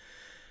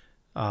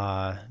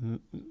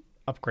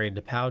upgrade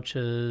the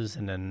pouches,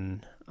 and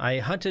then I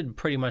hunted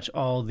pretty much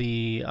all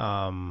the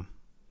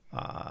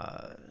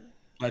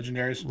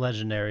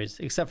legendaries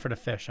except for the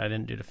fish. I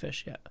didn't do the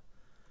fish yet.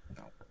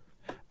 No.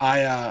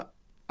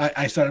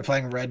 I started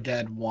playing Red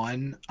Dead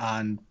 1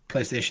 on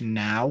PlayStation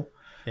Now.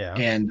 Yeah.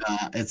 And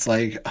it's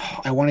like,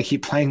 I want to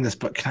keep playing this,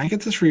 but can I get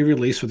this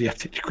re-released with the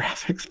updated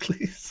graphics,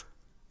 please?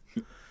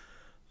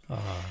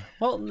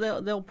 Well,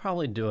 they'll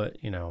probably do it,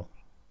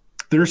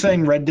 They're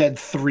saying Red Dead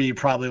 3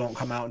 probably won't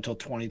come out until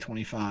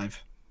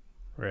 2025.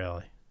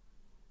 Really?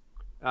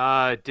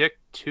 Dick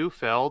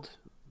Tufeld.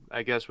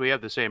 I guess we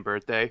have the same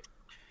birthday.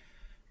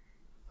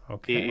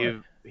 Okay.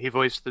 He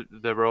voiced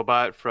the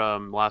robot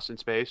from Lost in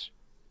Space.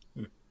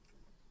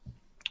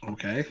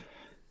 Okay.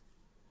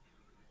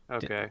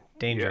 Okay.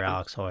 Danger, Yeah.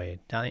 Alex Hoy.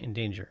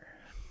 Danger.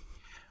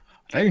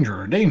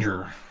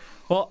 Danger.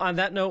 Well, on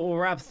that note, we'll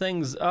wrap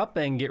things up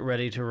and get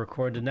ready to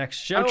record the next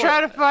show. I'm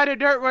trying to find a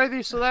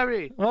dirt-worthy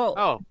celebrity. Well,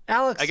 Oh,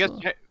 Alex, I guess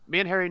me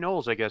and Harry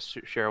Knowles,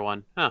 share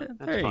one. Huh, that's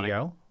there funny. you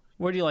go.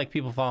 Where do you like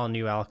people following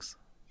you, Alex?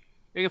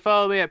 You can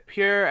follow me at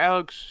Pure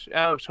Alex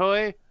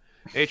Hoy,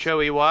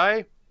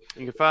 Hoey.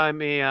 You can find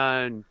me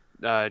on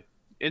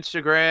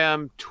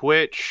Instagram,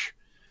 Twitch,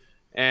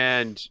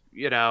 and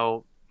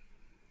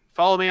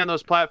follow me on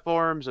those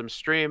platforms. I'm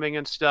streaming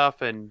and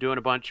stuff and doing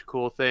a bunch of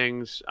cool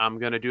things. I'm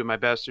gonna do my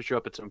best to show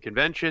up at some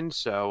conventions,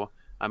 so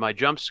I might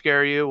jump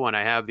scare you when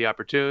I have the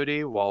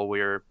opportunity while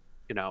we're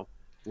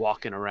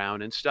walking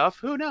around and stuff.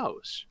 Who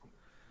knows?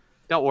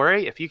 Don't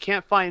worry, if you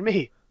can't find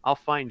me, I'll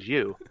find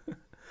you.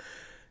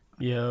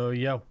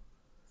 Yo.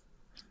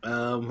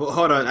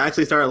 Hold on. I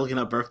actually started looking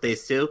up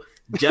birthdays too.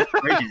 Jeff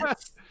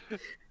Bridges.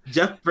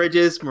 Jeff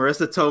Bridges,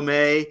 Marissa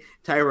Tomei,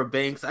 Tyra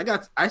Banks.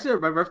 I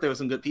shared my birthday with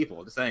some good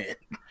people, just saying.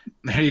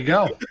 There you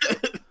go.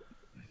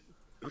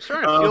 I'm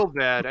starting to feel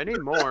bad. I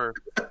need more.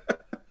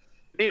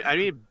 I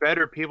need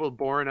better people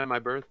born on my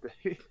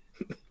birthday.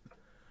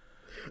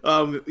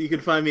 You can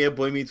find me at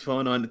Boy Meets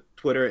Phone on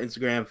Twitter,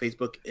 Instagram,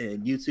 Facebook,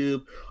 and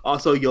YouTube.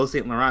 Also, Yo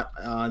Saint Laurent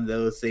on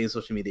those same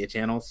social media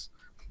channels.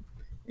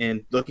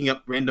 And looking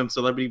up random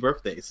celebrity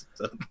birthdays.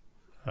 So.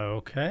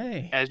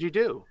 Okay. As you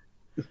do.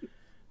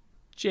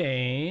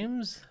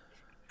 James.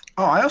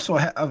 Oh, I also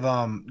have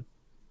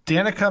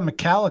Danica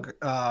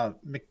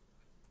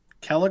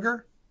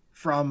McKelliger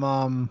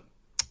from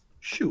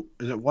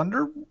is it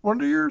Wonder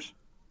Years?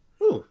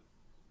 Ooh.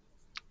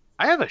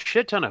 I have a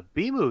shit ton of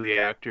B-movie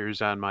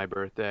actors on my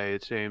birthday,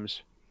 it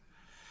seems.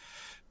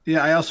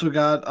 Yeah, I also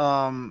got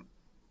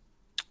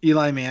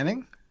Eli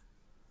Manning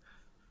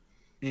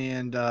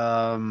and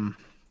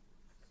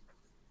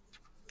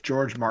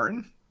George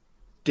Martin,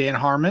 Dan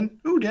Harmon.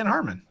 Ooh, Dan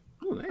Harmon.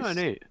 Ooh, nice. Oh,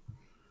 neat.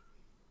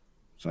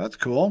 So that's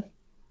cool.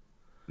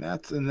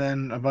 And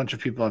then a bunch of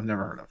people I've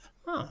never heard of.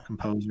 Oh.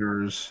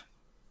 Composers,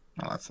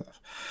 all that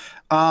stuff.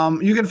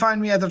 You can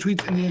find me at the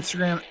tweets and the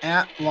Instagram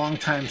at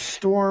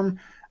LongTimeStorm,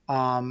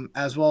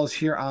 as well as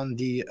here on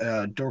the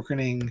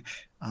Dorkening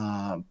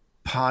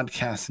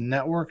podcast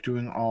network,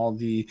 doing all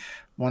the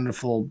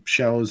wonderful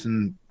shows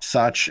and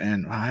such.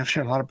 And I've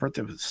shared a lot of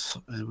birthdays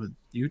with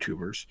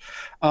YouTubers.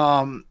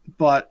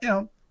 But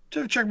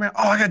to check me out.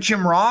 Oh, I got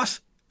Jim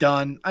Ross.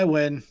 Done. I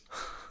win.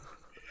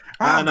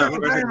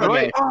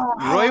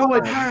 Roy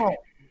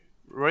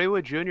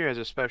Wood Jr. has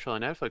a special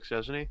on Netflix,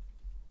 doesn't he?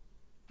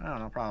 I don't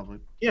know, probably.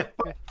 Yeah.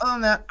 But other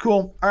than that,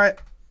 cool. All right.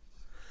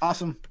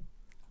 Awesome.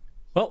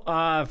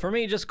 Well, for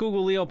me, just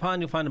Google Leo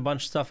Pond. You'll find a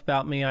bunch of stuff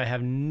about me. I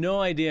have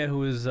no idea who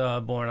was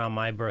born on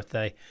my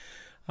birthday.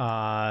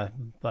 But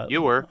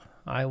You were.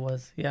 I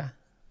was, yeah.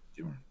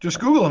 Just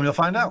Google him. You'll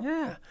find out.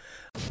 Yeah.